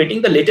keep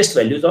updating the latest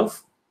values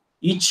of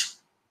each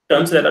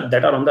terms that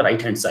are on the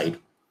right hand side.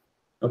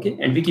 Okay,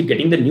 and we keep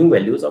getting the new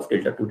values of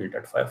delta 2,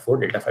 delta 5, 4,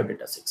 delta 5,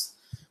 delta 6.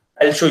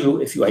 I'll show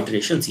you a few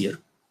iterations here.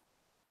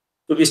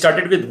 So we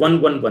started with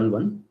 1, 1, 1,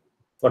 1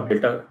 for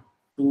delta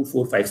 2,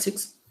 4, 5,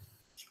 6.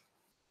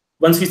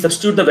 once we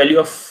substitute the value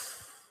of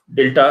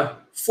delta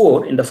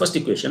 4 in the first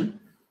equation,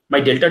 my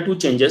delta 2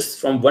 changes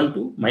from 1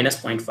 to minus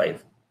 0.5,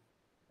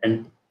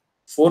 and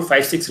 4,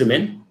 5, 6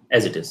 remain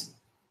as it is,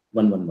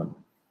 1, 1, 1.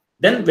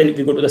 Then when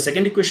we go to the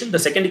second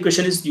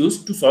equation is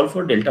used to solve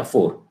for delta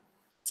 4.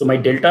 So my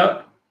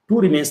delta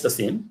 2 remains the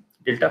same,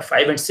 delta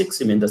 5 and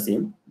 6 remain the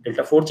same,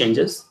 delta 4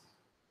 changes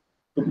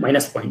to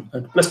plus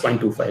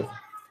 0.25,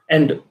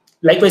 and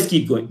likewise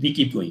we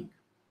keep going.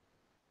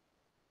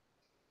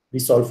 We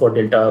solve for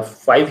delta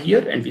 5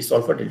 here and we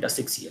solve for delta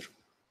 6 here.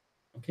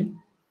 Okay,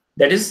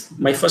 that is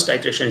my first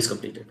iteration is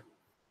completed.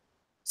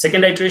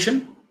 Second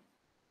iteration,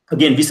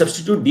 again we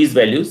substitute these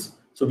values.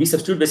 So we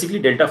substitute basically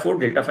delta 4,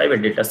 delta 5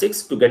 and delta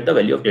 6 to get the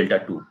value of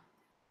delta 2.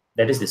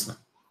 That is this one.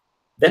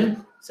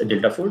 Then say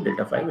delta 4,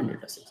 delta 5 and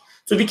delta 6.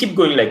 So we keep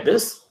going like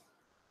this.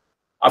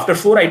 After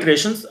 4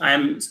 iterations, I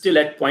am still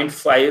at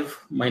 0.5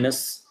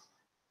 minus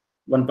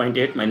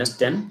 1.8 minus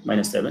 10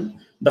 minus 7.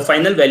 The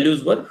final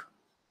values were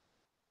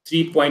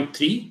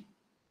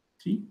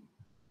 3.33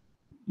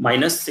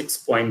 minus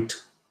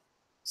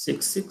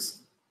 6.66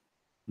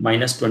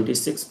 minus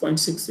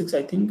 26.66,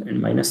 I think, and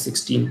minus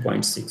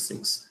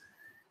 16.66.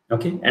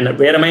 Okay, and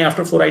where am I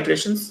after 4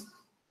 iterations?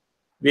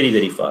 Very,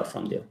 very far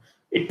from there.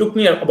 It took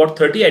me about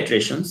 30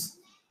 iterations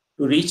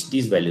to reach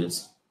these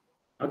values.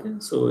 Okay,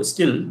 so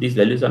still these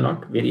values are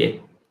not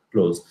very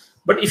close.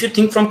 But if you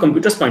think from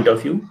computer's point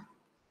of view,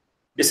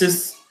 this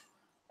is,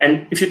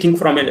 and if you think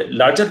from a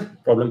larger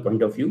problem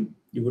point of view,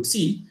 you would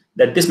see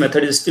that this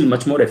method is still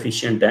much more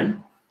efficient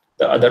than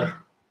the other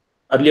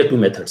earlier 2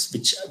 methods,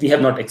 which we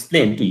have not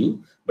explained to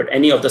you, but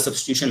any of the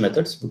substitution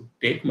methods would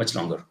take much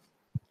longer.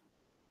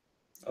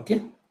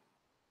 Okay,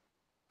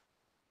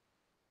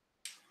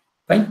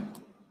 fine.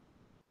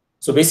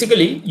 So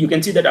basically, you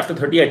can see that after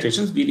 30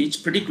 iterations, we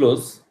reach pretty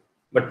close,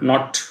 but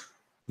not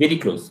very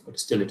close, but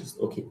still it is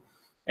okay.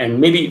 And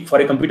maybe for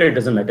a computer, it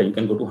doesn't matter. You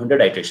can go to 100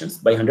 iterations.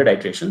 By 100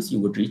 iterations, you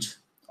would reach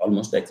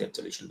almost the exact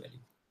solution value.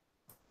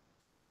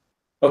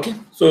 Okay,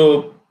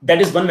 so that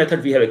is one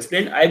method we have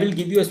explained. I will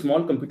give you a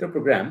small computer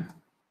program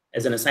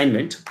as an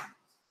assignment,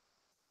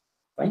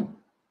 fine,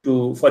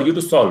 for you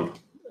to solve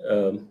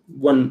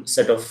one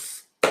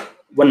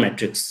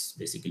matrix,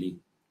 basically,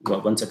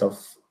 one set of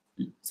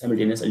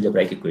simultaneous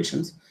algebraic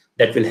equations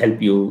that will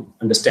help you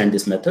understand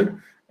this method,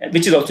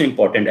 which is also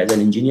important. As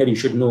an engineer, you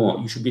should know,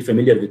 you should be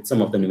familiar with some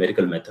of the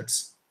numerical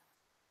methods.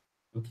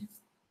 Okay.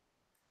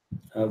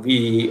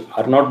 We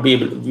will not be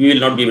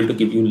able to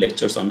give you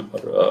lectures on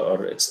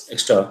or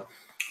extra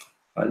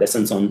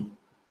lessons on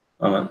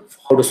how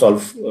to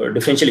solve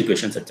differential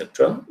equations,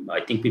 etc.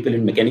 I think people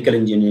in mechanical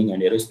engineering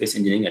and aerospace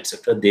engineering,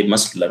 etc., they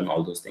must learn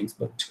all those things.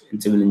 But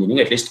in civil engineering,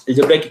 at least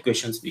algebraic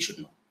equations we should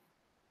know.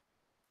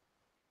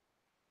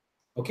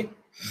 Okay.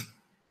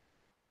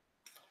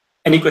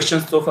 Any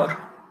questions so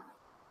far?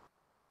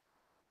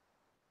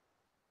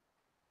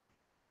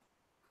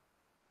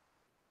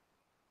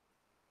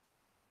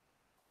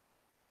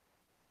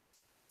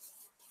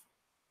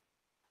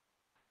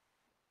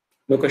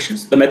 No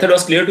questions? The method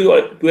was clear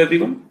to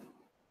everyone?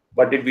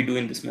 What did we do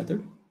in this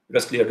method? It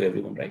was clear to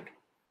everyone, right?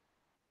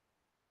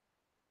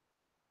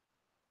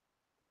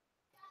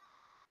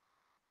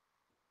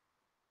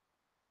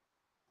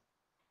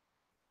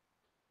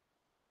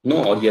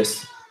 No or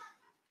yes?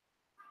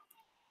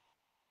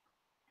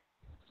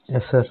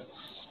 Yes, sir.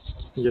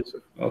 Yes,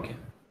 sir. Okay.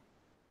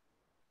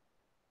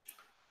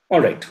 All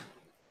right.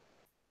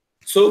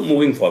 So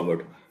moving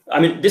forward, I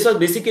mean, this was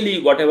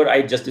basically whatever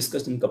I just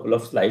discussed in a couple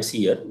of slides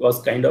here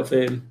was kind of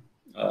a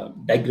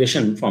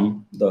digression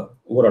from the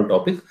overall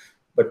topic,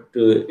 but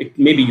it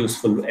may be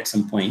useful at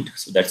some point.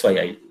 So that's why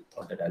I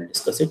thought that I'll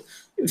discuss it.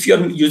 If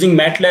you're using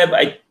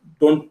MATLAB,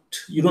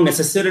 you don't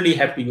necessarily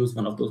have to use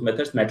one of those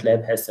methods.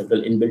 MATLAB has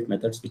several inbuilt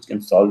methods which can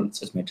solve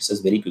such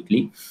matrices very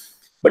quickly.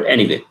 But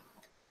anyway,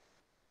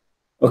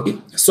 okay.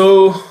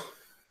 So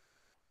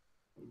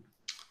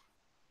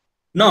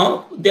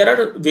now there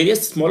are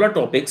various smaller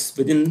topics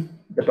within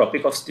the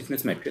topic of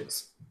stiffness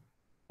matrix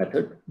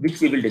method, which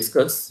we will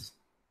discuss.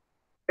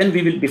 Then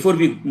before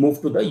we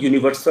move to the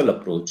universal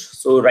approach.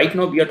 So right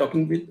now we are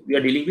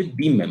dealing with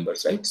beam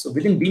members, right? So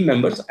within beam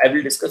members, I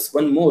will discuss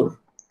one more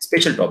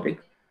special topic,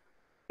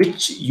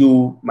 which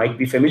you might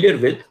be familiar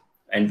with,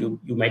 and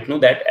you might know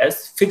that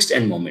as fixed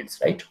end moments,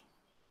 right?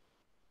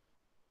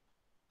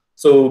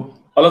 So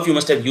all of you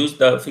must have used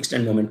the fixed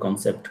end moment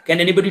concept. Can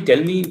anybody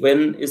tell me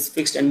when are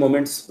fixed end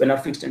moments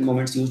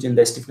used in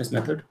the stiffness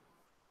method?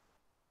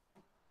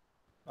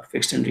 Or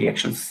fixed end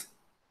reactions?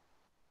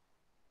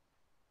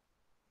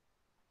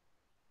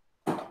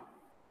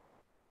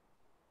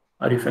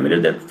 Are you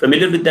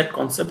familiar with that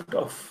concept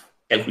of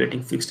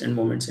calculating fixed end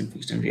moments and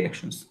fixed end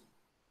reactions?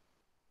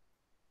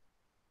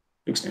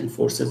 Fixed end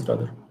forces,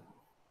 rather.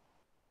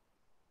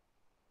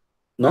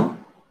 No?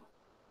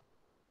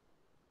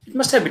 It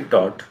must have been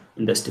taught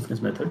in the stiffness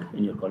method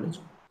in your college.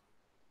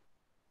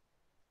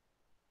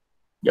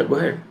 Yeah, go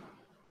ahead.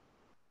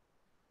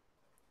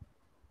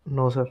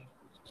 No, sir.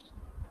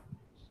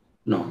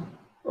 No.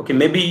 Okay,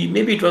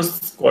 maybe it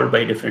was called by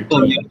a different So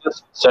name. we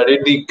just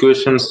studied the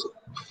equations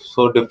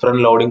for different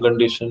loading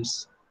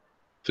conditions,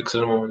 fixed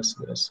moments.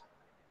 Yes.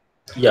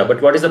 Yeah,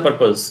 but what is the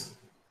purpose?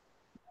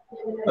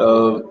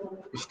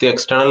 If the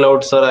external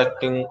loads are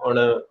acting on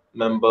a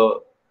member,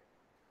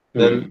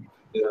 then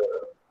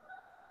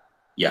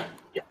Yeah,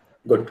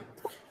 good.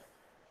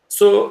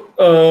 So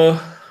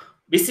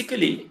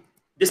basically,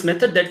 this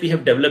method that we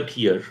have developed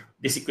here,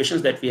 these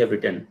equations that we have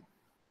written,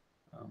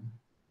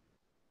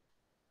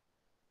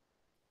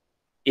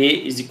 A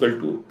is equal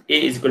to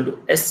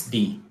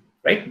SD,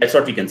 right? That's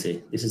what we can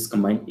say. This is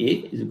combined A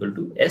is equal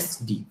to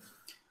SD.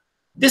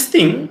 This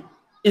thing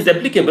is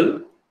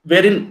applicable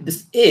wherein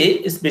this A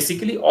is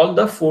basically all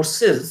the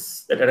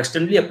forces that are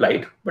externally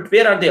applied, but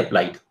where are they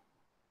applied?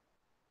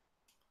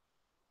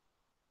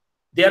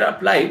 They are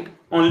applied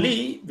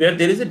only where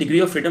there is a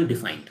degree of freedom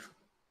defined,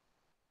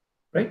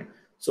 right?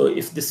 So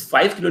if this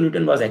 5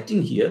 kilonewton was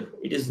acting here,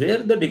 it is where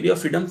the degree of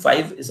freedom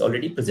 5 is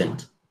already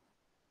present.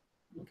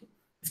 Okay.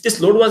 If this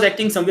load was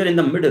acting somewhere in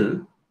the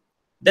middle,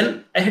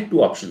 then I had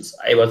two options.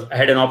 I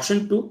had an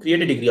option to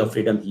create a degree of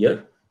freedom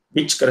here,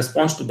 which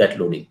corresponds to that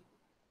loading.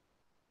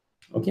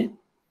 Okay.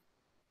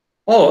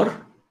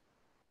 Or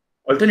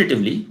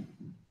alternatively,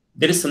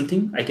 there is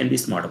something I can be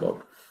smart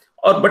about.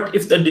 But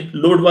if the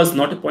load was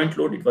not a point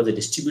load, it was a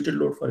distributed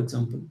load, for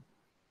example,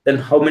 then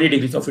how many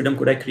degrees of freedom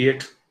could I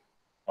create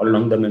all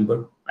along the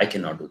member? I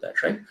cannot do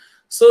that, right?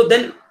 So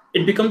then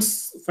it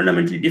becomes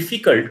fundamentally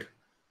difficult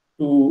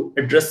to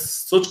address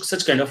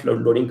such kind of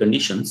loading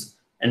conditions,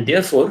 and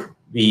therefore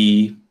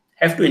we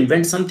have to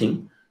invent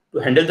something to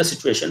handle the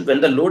situation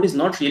when the load is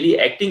not really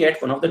acting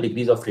at one of the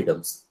degrees of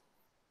freedoms.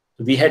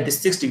 So we had this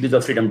 6 degrees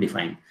of freedom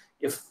defined.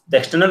 If the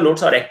external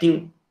loads are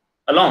acting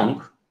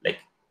along like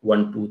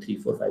 1, 2, 3,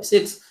 4, 5,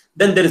 6,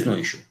 then there is no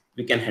issue.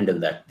 We can handle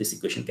that. This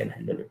equation can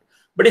handle it.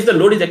 But if the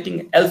load is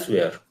acting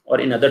elsewhere or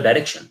in other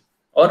direction,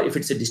 or if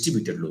it's a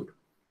distributed load,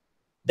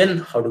 then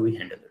how do we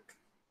handle it?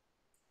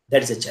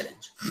 That is a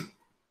challenge.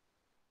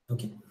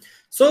 Okay.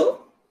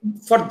 So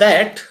for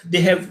that,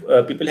 they have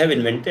people have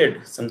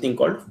invented something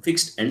called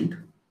fixed end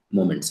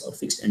moments or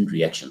fixed end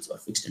reactions or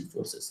fixed end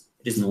forces.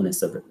 It is known as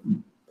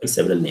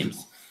several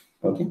names.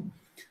 Okay.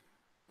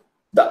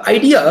 The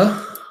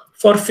idea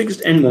for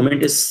fixed end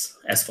moment is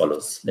as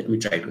follows. Let me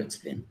try to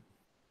explain.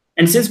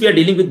 And since we are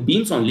dealing with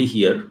beams only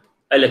here,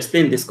 I'll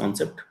explain this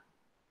concept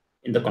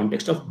in the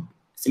context of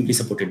simply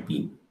supported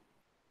beam.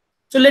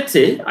 So let's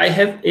say I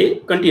have a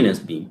continuous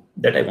beam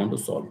that I want to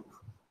solve.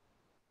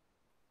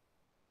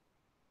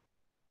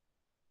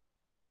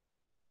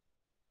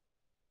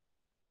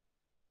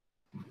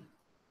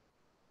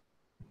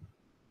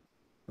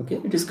 Okay,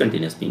 it is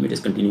continuous beam. It is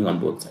continuing on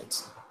both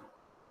sides.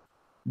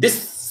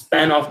 This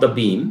span of the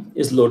beam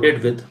is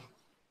loaded with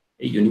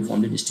a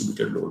uniformly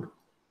distributed load.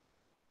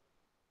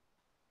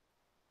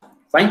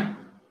 Fine.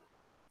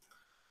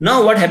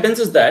 Now what happens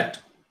is that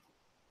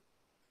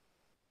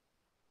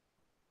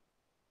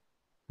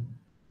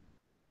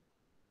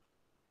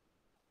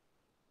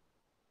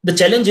the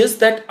challenge is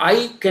that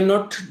I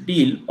cannot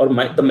deal, or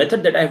the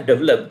method that I have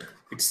developed,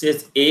 it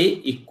says A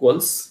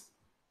equals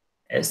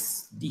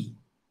SD.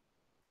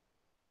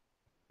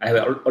 I have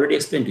already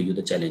explained to you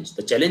the challenge.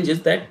 The challenge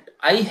is that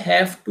I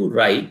have to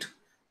write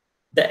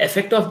the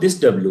effect of this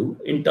W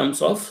in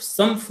terms of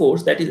some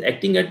force that is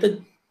acting at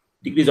the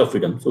degrees of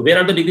freedom. So where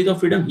are the degrees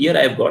of freedom? Here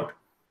I have got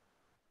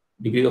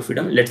degree of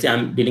freedom. Let's say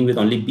I'm dealing with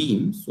only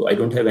beam, so I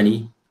don't have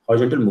any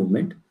horizontal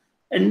movement,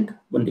 and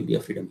 1 degree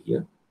of freedom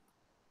here.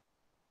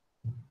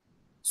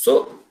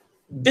 So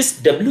this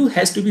W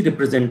has to be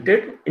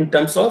represented in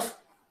terms of,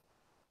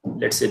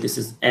 let's say this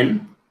is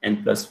n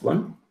plus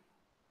 1,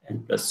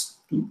 n plus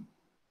 2,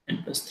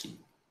 n plus 3.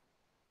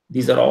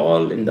 These are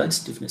all in the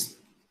stiffness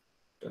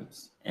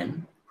terms,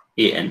 an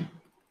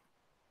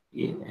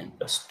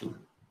plus 2,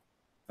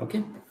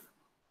 okay,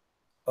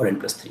 or n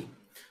plus 3.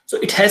 So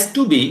it has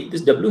to be,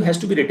 this W has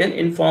to be written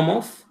in form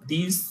of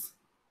these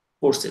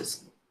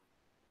forces,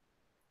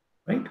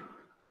 right?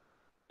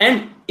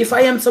 And if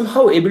I am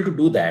somehow able to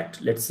do that,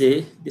 let's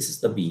say this is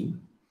the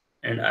beam,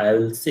 and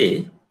I'll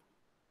say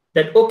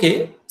that,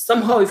 okay,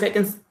 somehow if I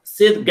can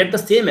say get the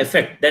same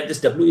effect that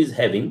this W is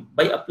having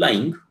by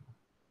applying,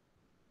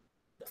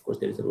 of course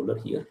there is a roller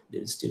here,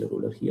 there is still a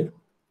roller here,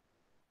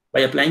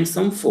 by applying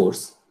some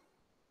force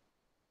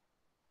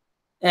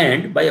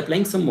and by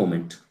applying some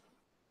moment.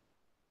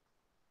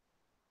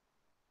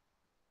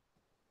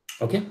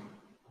 Okay,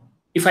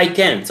 if I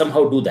can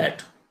somehow do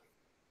that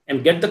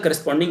and get the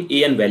corresponding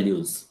AN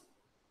values,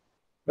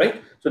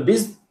 right? So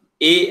these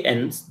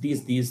ANs,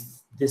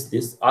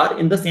 this are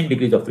in the same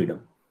degrees of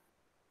freedom.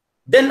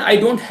 Then I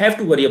don't have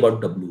to worry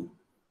about W.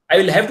 I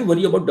will have to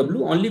worry about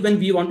W only when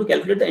we want to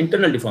calculate the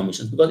internal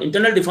deformations, because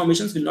internal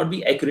deformations will not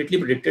be accurately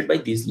predicted by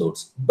these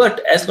loads.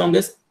 But as long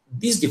as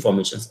these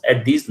deformations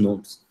at these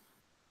nodes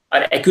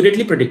are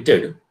accurately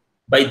predicted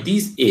by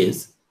these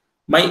A's,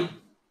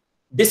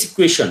 this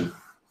equation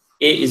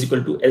A is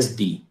equal to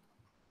SD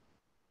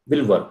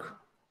will work,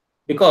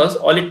 because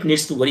all it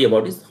needs to worry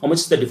about is how much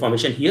is the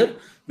deformation here,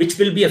 which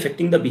will be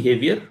affecting the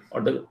behavior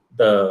or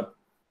the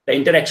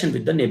interaction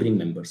with the neighboring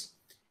members.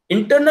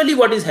 internally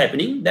what is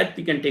happening, that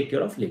we can take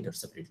care of later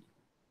separately.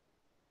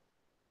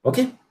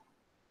 Okay.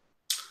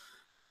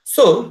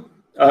 So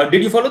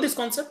did you follow this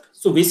concept?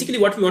 So basically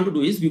what we want to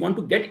do is we want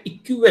to get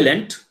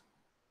equivalent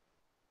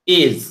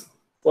A's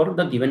for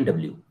the given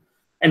W.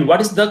 And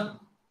what is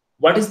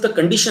the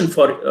condition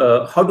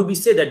for how do we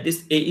say that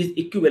this A is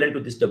equivalent to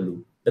this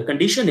W? The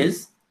condition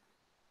is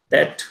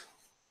that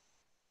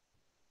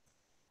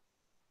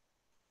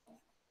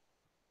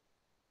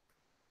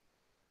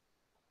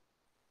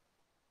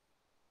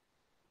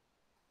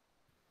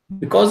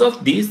because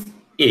of these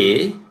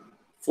A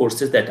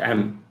forces that I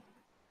am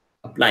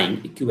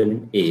applying,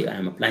 equivalent A I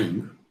am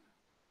applying,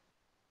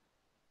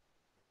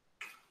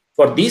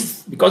 for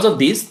these, because of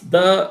these,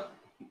 the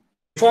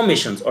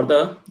deformations or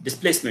the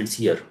displacements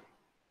here,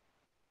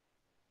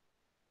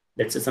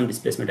 let's say some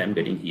displacement I'm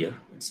getting here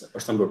or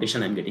some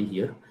rotation I'm getting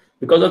here,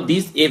 because of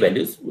these A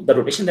values, the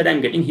rotation that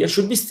I'm getting here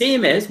should be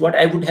same as what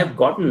I would have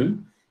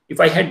gotten if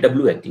I had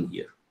W acting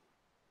here.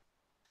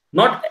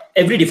 Not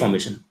every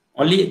deformation,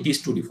 only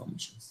these two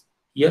deformations,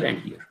 here and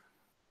here.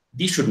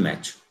 These should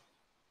match.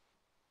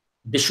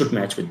 This should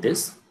match with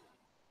this,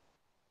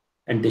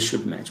 and this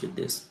should match with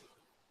this.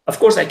 Of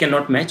course, I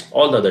cannot match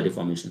all the other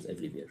deformations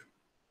everywhere.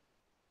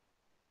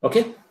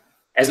 Okay,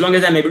 as long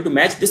as I'm able to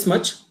match this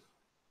much,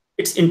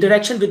 its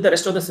interaction with the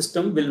rest of the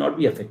system will not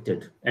be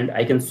affected, and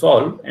I can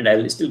solve, and I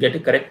will still get a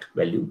correct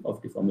value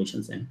of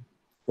deformations and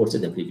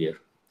forces everywhere,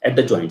 at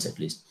the joints at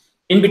least.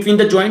 In between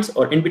the joints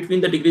or in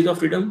between the degrees of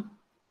freedom,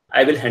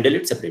 I will handle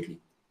it separately.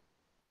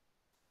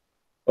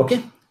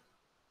 Okay.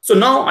 So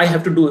now I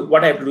have to do,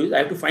 what I have to do is I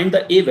have to find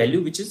the A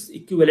value which is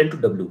equivalent to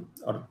W,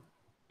 or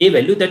A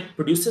value that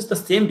produces the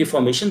same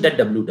deformation that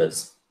W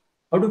does.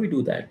 How do we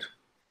do that?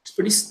 It's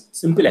pretty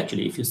simple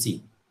actually, if you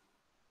see.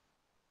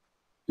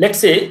 Let's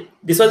say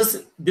this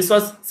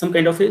was some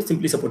kind of a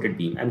simply supported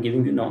beam. I'm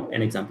giving you now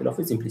an example of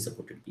a simply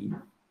supported beam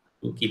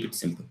to keep it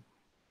simple.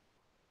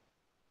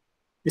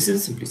 This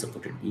is a simply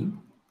supported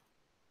beam,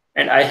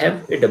 and I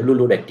have a W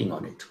load acting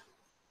on it.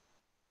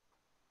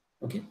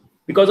 Okay.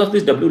 Because of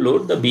this W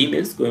load, the beam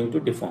is going to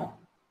deform.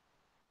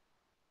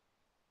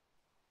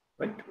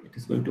 Right? It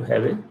is going to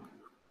have a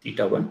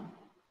θ1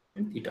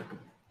 and θ2.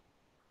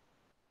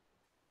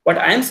 What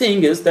I am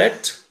saying is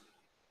that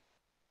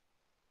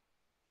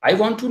I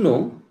want to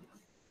know,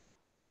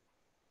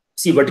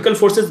 see, vertical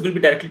forces will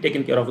be directly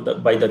taken care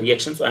of by the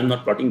reaction, so I'm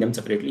not plotting them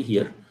separately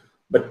here.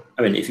 But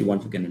I mean, if you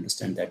want, you can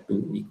understand that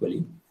too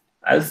equally.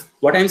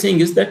 What I'm saying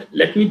is that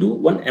let me do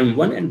one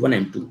M1 and one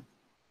M2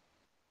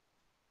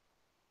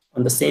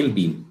 on the same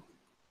beam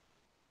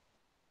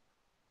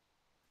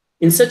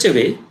in such a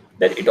way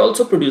that it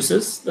also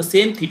produces the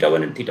same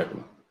θ1 and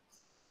θ2.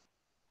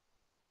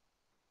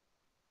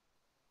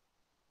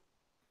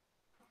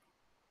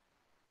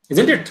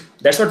 Isn't it?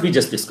 That's what we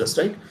just discussed,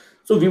 right?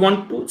 So we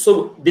want to,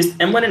 so this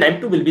M1 and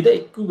M2 will be the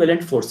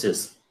equivalent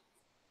forces.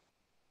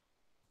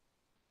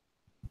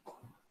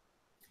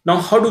 Now,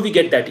 how do we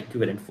get that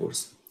equivalent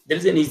force? There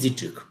is an easy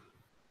trick.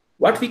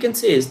 What we can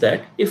say is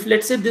that if,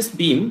 let's say, this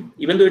beam,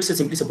 even though it's a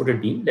simply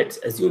supported beam, let's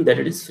assume that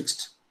it is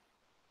fixed.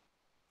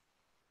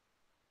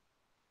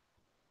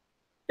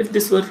 If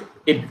this were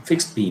a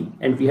fixed beam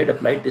and we had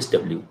applied this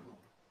W,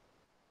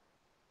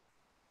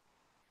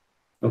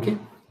 okay,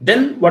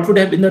 then what would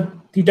have been the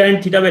theta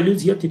and theta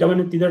values here? Θ1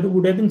 and θ2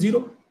 would have been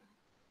 0.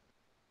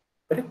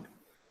 Correct?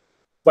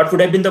 What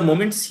would have been the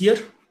moments here?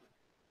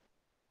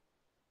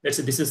 Let's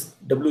say this is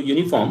W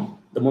uniform.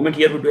 The moment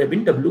here would have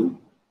been W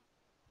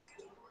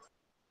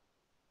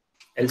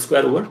L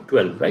square over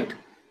 12, right?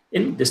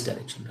 In this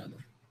direction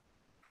rather.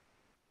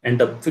 And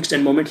the fixed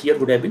end moment here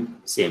would have been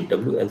same,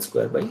 W L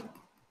square by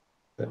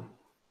 12.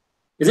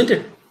 Isn't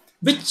it?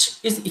 Which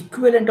is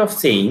equivalent of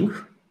saying,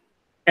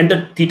 and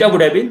the theta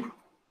would have been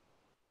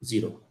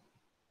 0.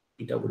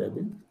 Theta would have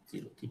been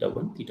 0,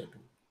 θ1, θ2.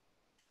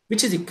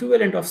 Which is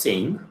equivalent of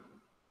saying,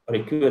 or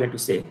equivalent to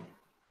say,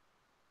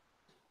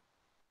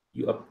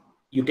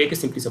 you take a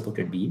simply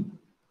supported beam,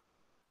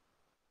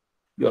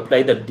 you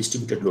apply the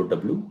distributed load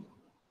W,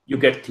 you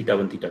get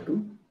θ1,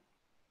 θ2.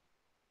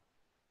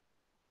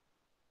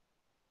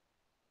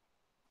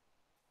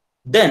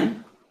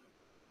 Then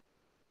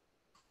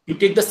you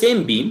take the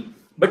same beam,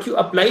 but you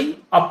apply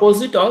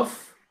opposite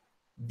of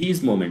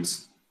these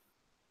moments.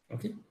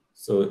 Okay,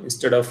 so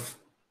instead of,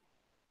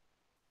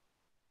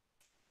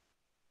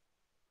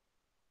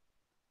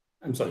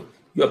 I'm sorry,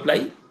 you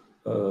apply,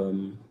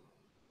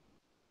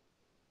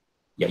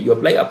 you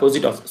apply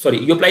opposite of, sorry,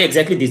 you apply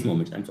exactly these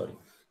moments. I'm sorry,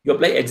 you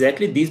apply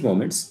exactly these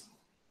moments.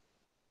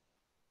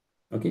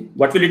 Okay,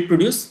 what will it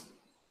produce?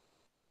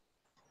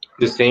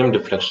 The same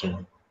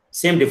deflection.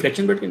 Same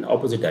deflection, but in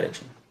opposite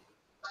direction.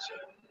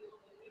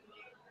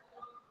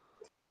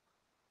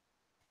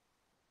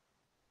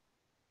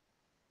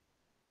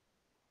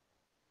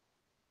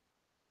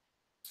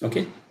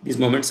 Okay, these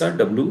moments are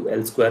W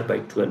L square by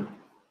 12.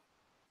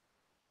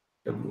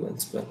 W L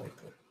square by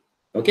 12.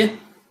 Okay,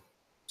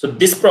 so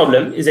this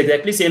problem is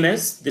exactly same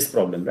as this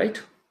problem,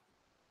 right?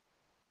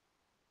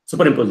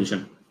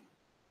 Superimposition.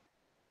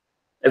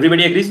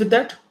 Everybody agrees with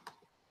that?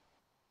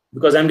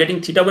 because I'm getting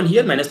θ1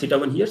 here minus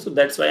θ1 here, so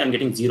that's why I'm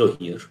getting 0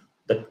 here.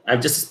 That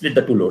I've just split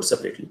the two loads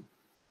separately.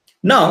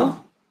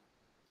 Now,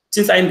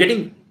 since I'm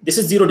getting this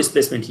is 0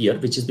 displacement here,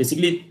 which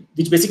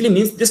basically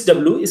means this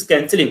W is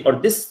cancelling, or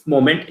this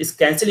moment is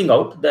cancelling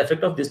out the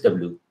effect of this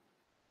W.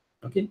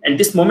 Okay, and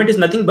this moment is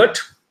nothing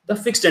but the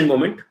fixed end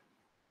moment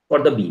for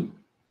the beam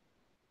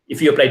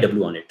if you apply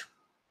W on it.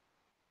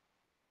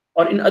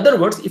 Or in other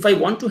words, if I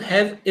want to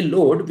have a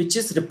load which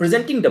is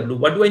representing W,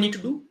 what do I need to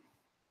do?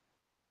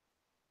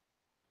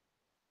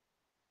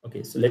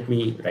 Okay, so let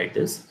me write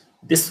this.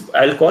 This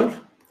I'll call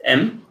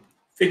M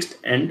fixed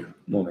end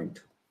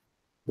moment,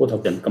 both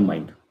of them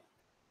combined.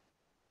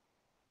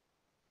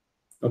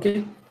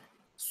 Okay,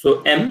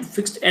 so M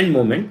fixed end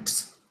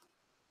moments,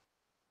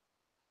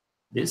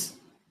 this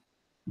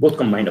both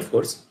combined, of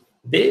course,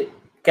 they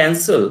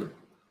cancel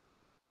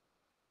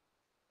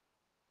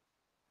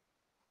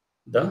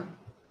the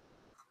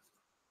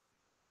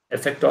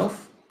effect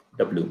of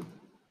W.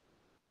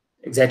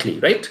 Exactly,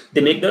 right?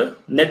 They make the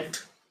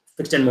net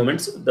fixed end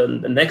moments, the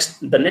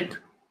net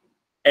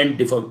end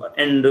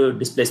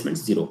displacement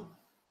 0.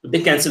 So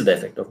they cancel the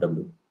effect of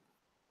W.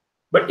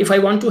 But if I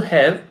want to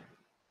have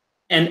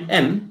an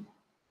M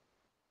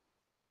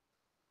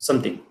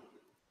something,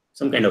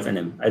 some kind of an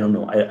M, I don't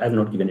know, I have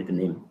not given it a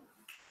name,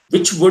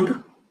 which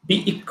would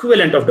be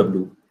equivalent of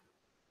W.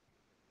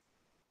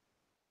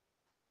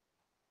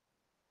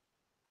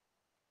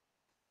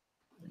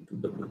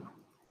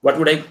 What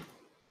would I,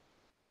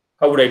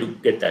 how would I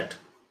get that?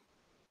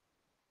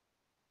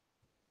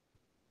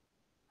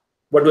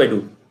 What do I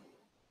do?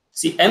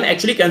 See, M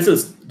actually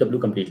cancels W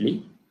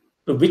completely.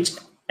 So which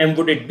M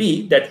would it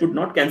be that would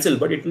not cancel,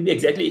 but it will be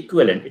exactly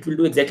equivalent. It will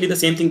do exactly the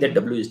same thing that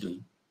W is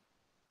doing.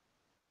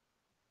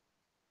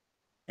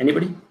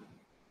 Anybody?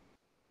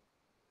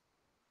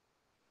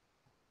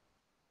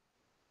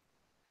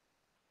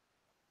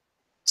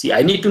 See,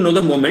 I need to know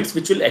the moments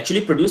which will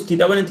actually produce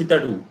θ1 and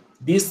θ2.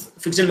 These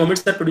fixed end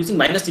moments are producing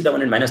minus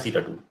θ1 and minus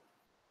θ2.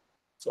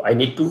 So I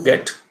need to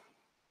get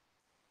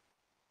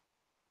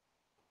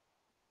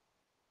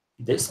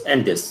this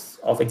and this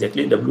of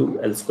exactly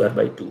WL square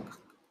by 2.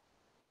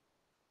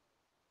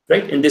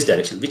 Right, in this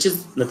direction, which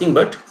is nothing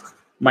but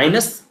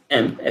minus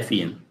M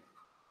FEM.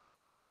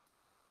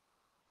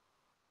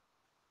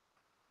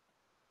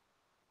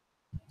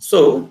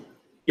 So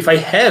if I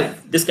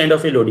have this kind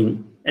of a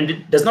loading, and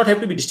it does not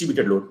have to be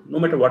distributed load, no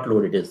matter what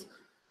load it is.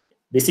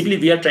 Basically,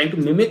 we are trying to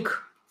mimic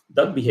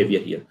the behavior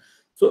here.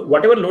 So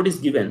whatever load is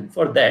given,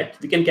 for that,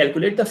 we can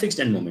calculate the fixed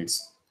end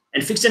moments.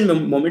 And fixed end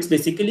moments,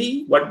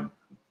 basically, what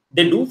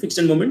they do, fixed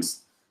end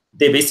moments,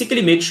 they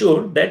basically make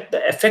sure that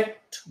the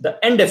effect,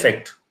 the end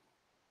effect,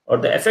 or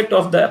the effect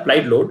of the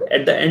applied load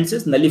at the ends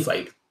is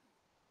nullified.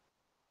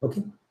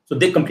 Okay, so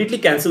they completely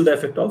cancel the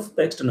effect of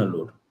the external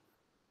load.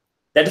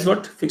 That is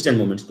what fixed end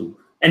moments do.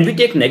 And we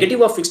take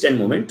negative of fixed end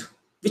moment,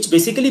 which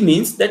basically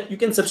means that you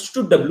can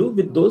substitute W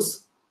with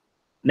those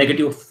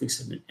negative of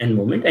fixed end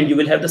moment, and you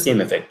will have the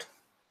same effect.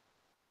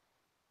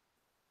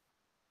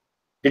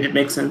 Did it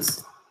make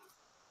sense?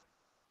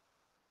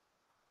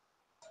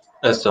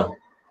 Yes, sir.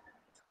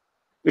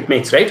 It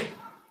makes, right?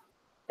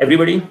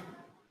 Everybody?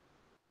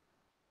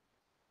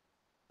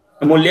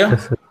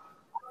 Amulya?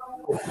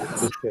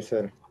 Yes,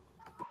 sir.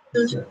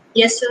 Yes, sir.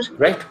 Yes, sir.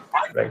 Right,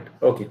 right,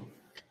 okay.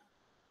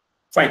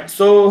 Fine,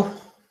 so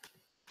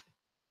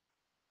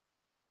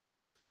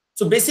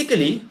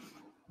basically,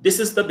 this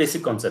is the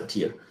basic concept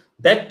here,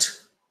 that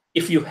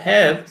if you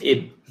have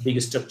a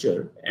big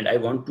structure and I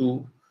want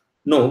to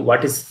know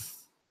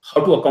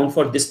how to account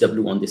for this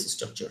W on this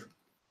structure.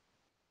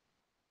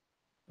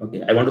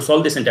 Okay, I want to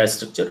solve this entire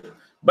structure,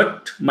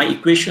 but my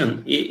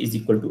equation A is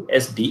equal to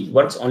SD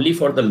works only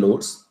for the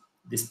loads,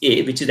 this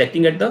A, which is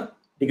acting at the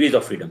degrees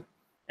of freedom.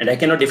 And I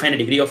cannot define a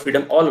degree of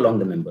freedom all along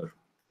the member,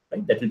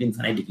 right? That will be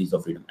infinite degrees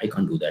of freedom. I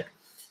can't do that.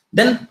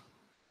 Then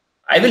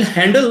I will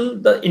handle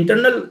the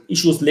internal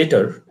issues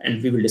later,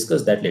 and we will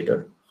discuss that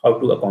later, how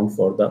to account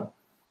for the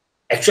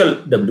actual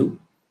W,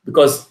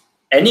 because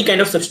any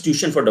kind of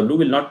substitution for W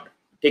will not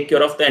take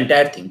care of the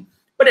entire thing.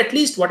 But at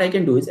least what I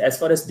can do is, as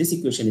far as this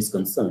equation is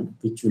concerned,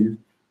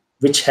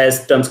 which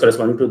has terms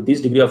corresponding to this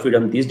degree of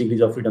freedom, these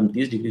degrees of freedom,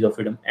 these degrees of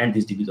freedom, and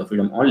these degrees of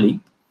freedom only.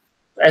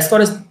 As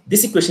far as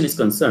this equation is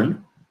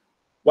concerned,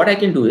 what I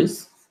can do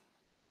is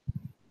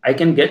I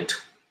can get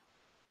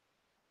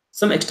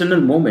some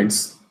external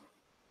moments,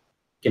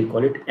 can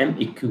call it M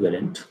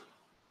equivalent.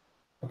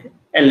 Okay,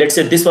 and let's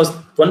say this was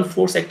one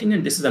force acting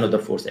and this is another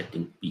force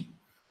acting, P.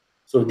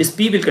 So this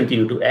P will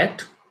continue to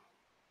act,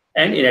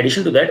 and in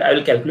addition to that, I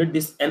will calculate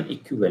this M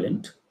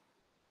equivalent,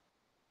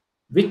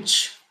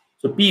 which,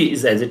 so P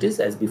is as it is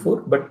as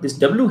before, but this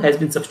W has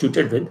been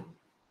substituted with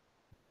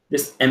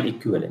this M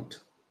equivalent.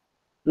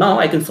 Now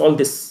I can solve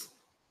this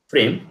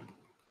frame,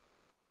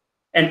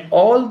 and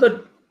all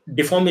the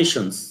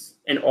deformations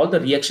and all the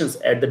reactions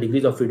at the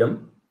degrees of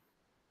freedom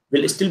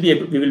will still be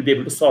able, we will be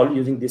able to solve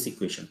using this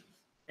equation,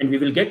 and we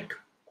will get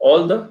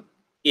all the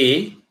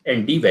A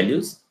and D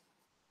values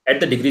at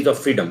the degrees of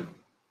freedom,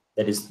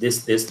 that is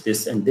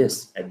this, and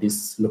this at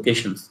these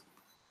locations,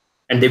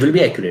 and they will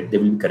be accurate, they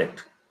will be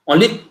correct.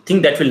 Only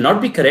thing that will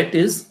not be correct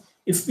is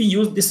if we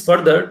use this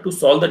further to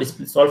solve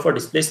for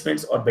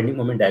displacements or bending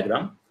moment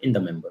diagram in the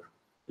member,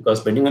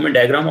 because bending moment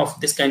diagram of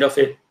this kind of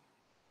a,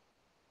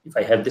 if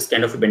I have this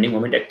kind of a bending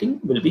moment acting,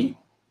 will be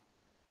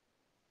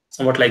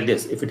somewhat like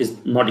this if it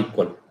is not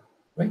equal,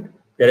 right?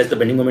 Whereas the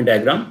bending moment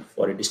diagram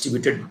for a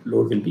distributed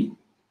load will be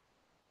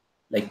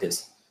like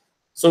this.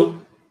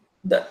 So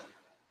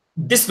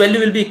this value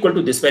will be equal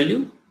to this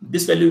value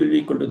will be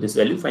equal to this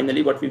value,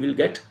 finally what we will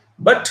get,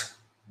 but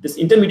this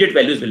intermediate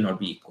values will not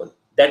be equal.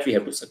 That we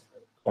have to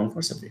account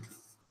for separately.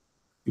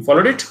 You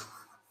followed it?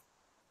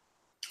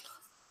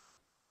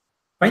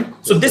 Fine.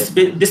 So this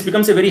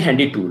becomes a very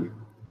handy tool.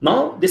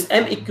 Now this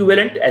M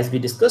equivalent, as we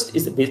discussed,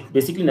 is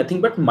basically nothing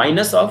but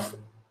minus of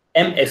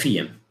M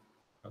FEM.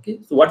 Okay.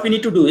 So what we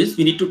need to do is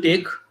we need to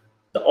take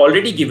the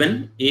already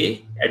given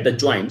A at the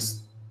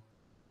joints.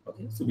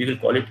 Okay. So we will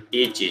call it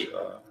AJ.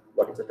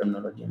 What is the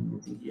terminology I'm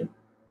using here?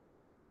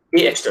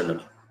 A external.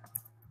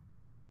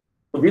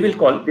 So we will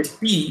call this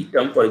P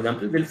term, for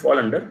example, will fall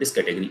under this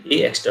category,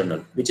 A external,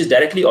 which is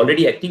directly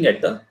already acting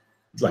at the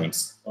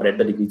joints or at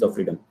the degrees of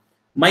freedom.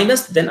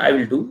 Minus, then I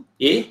will do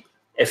A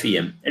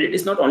FEM. And it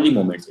is not only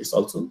moments, it's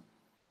also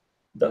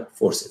the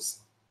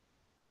forces,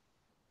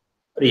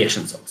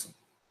 reactions also.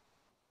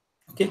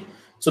 Okay.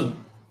 So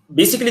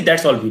basically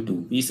that's all we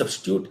do. We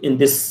substitute in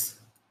this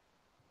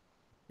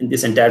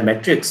entire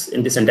matrix,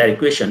 in this entire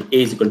equation,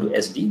 A is equal to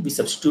SD. We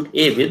substitute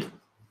A with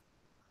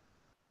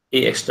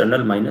A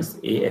external minus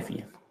A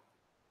FEM.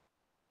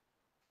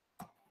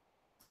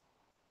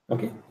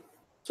 Okay.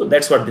 So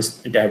that's what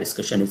this entire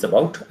discussion is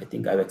about. I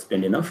think I've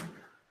explained enough.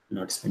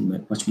 Not spend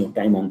much more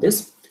time on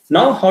this.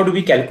 Now, how do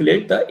we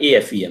calculate the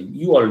AFEM?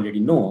 You already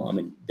know. I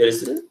mean, there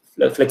is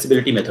a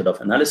flexibility method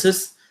of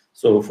analysis.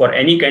 So for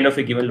any kind of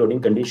a given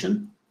loading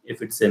condition,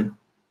 if it's a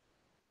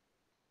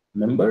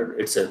member,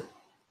 it's a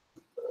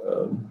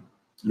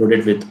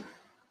loaded with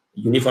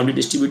uniformly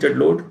distributed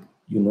load.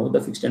 You know the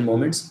fixed end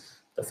moments.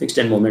 The fixed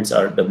end moments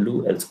are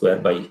WL square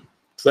by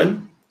 12.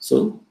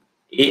 So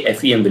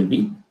AFEM will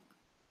be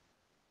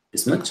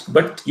this much.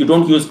 But you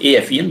don't use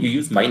AFEM, you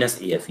use minus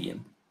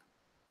AFEM.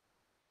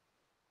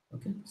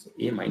 Okay, so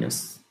A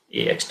minus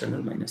A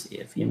external minus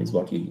AFEM is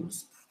what you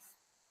use.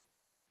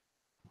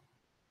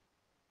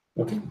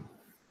 Okay,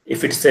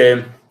 if it's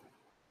a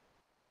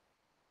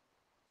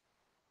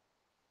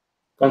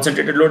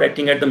concentrated load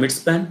acting at the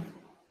midspan,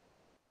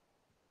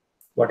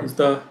 what is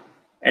the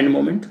end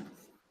moment?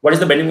 What is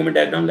the bending moment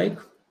diagram like?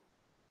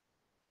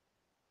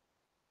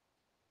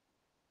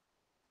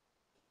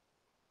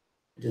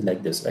 It is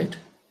like this, right?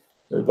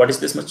 So what is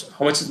this much?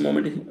 How much is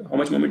moment? How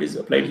much moment is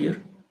applied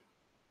here?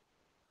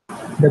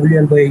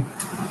 WL by 8.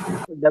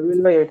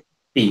 WL by 8.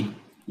 P.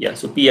 Yeah,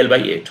 so PL by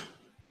 8.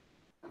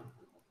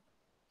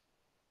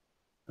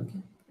 Okay,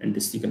 and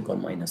this you can call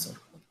minus or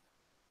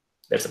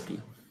that's up to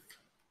you.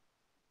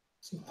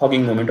 So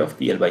hogging moment of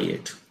PL by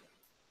 8,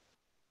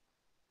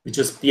 which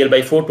was PL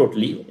by 4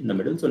 totally in the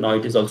middle. So now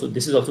it is also,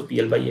 this is also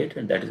PL by 8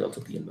 and that is also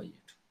PL by 8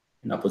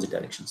 in opposite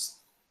directions.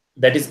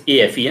 That is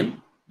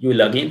AFEM. You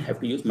will again have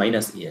to use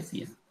minus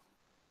AFEM.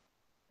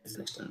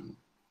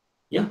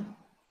 Yeah.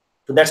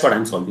 So that's what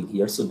I'm solving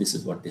here. So this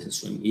is what this is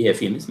showing.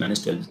 AFEM is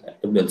minus 12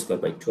 WL square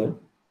by 12.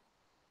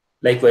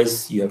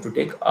 Likewise, you have to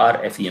take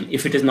RFEM.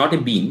 If it is not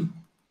a beam,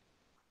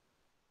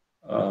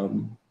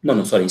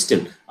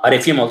 still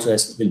RFEM also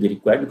will be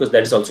required because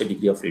that is also a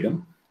degree of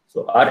freedom.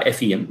 So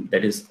RFEM,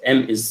 that is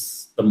M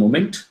is the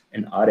moment,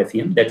 and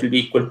RFEM that will be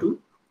equal to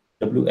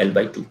WL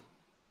by 2.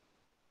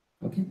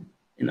 Okay,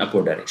 in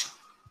upward direction.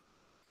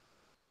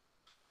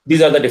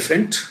 These are the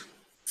different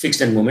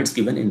fixed end moments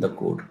given in the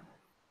code.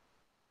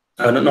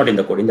 Not in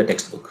the code, in the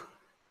textbook.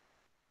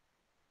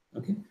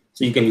 Okay,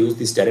 so you can use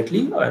this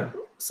directly, or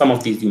some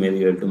of these you may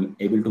be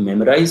able to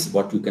memorize.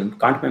 What you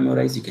can't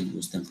memorize, you can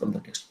use them from the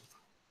textbook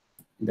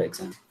in the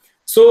exam.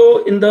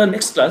 So in the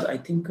next class, I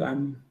think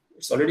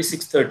it's already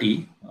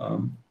 6:30.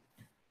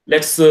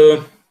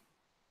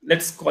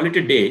 Let's call it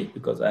a day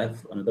because I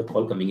have another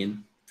call coming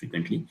in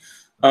frequently.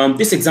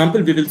 This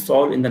example we will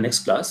solve in the next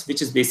class,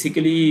 which is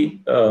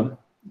basically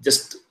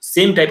just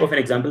same type of an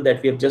example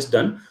that we have just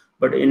done.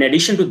 But in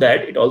addition to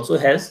that, it also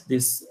has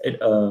this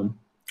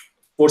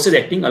forces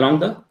acting along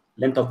the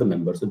length of the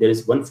member. So there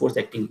is one force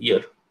acting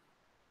here.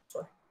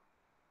 Sorry.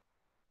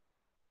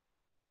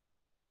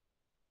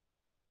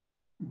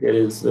 There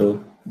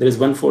is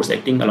one force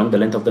acting along the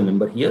length of the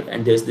member here,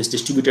 and there is this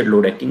distributed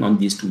load acting on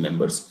these two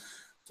members.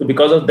 So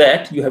because of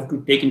that, you have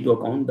to take into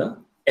account the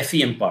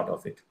FEM part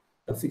of it,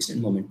 the fixed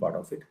end moment part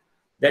of it.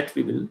 That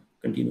we will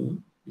continue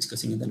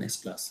discussing in the next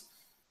class.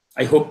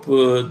 I hope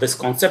this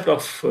concept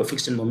of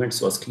fixed end moments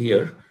was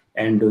clear.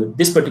 And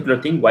this particular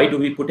thing, why do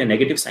we put a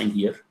negative sign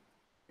here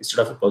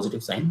instead of a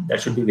positive sign? That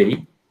should be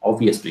very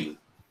obvious to you.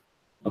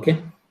 Okay.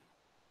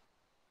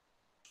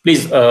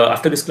 Please,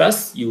 after this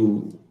class,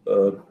 you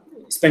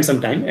spend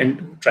some time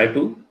and try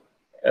to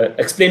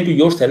explain to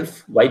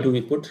yourself why do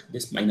we put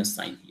this minus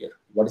sign here?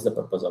 What is the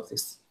purpose of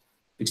this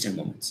fixed end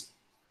moments?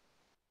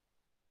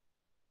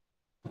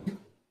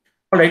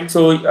 All right.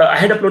 So I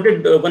had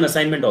uploaded one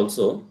assignment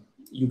also.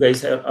 you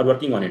guys are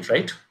working on it,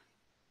 right?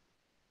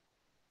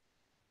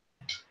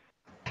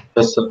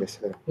 Yes, sir. Yes,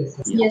 sir.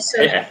 Yes,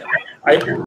 sir. I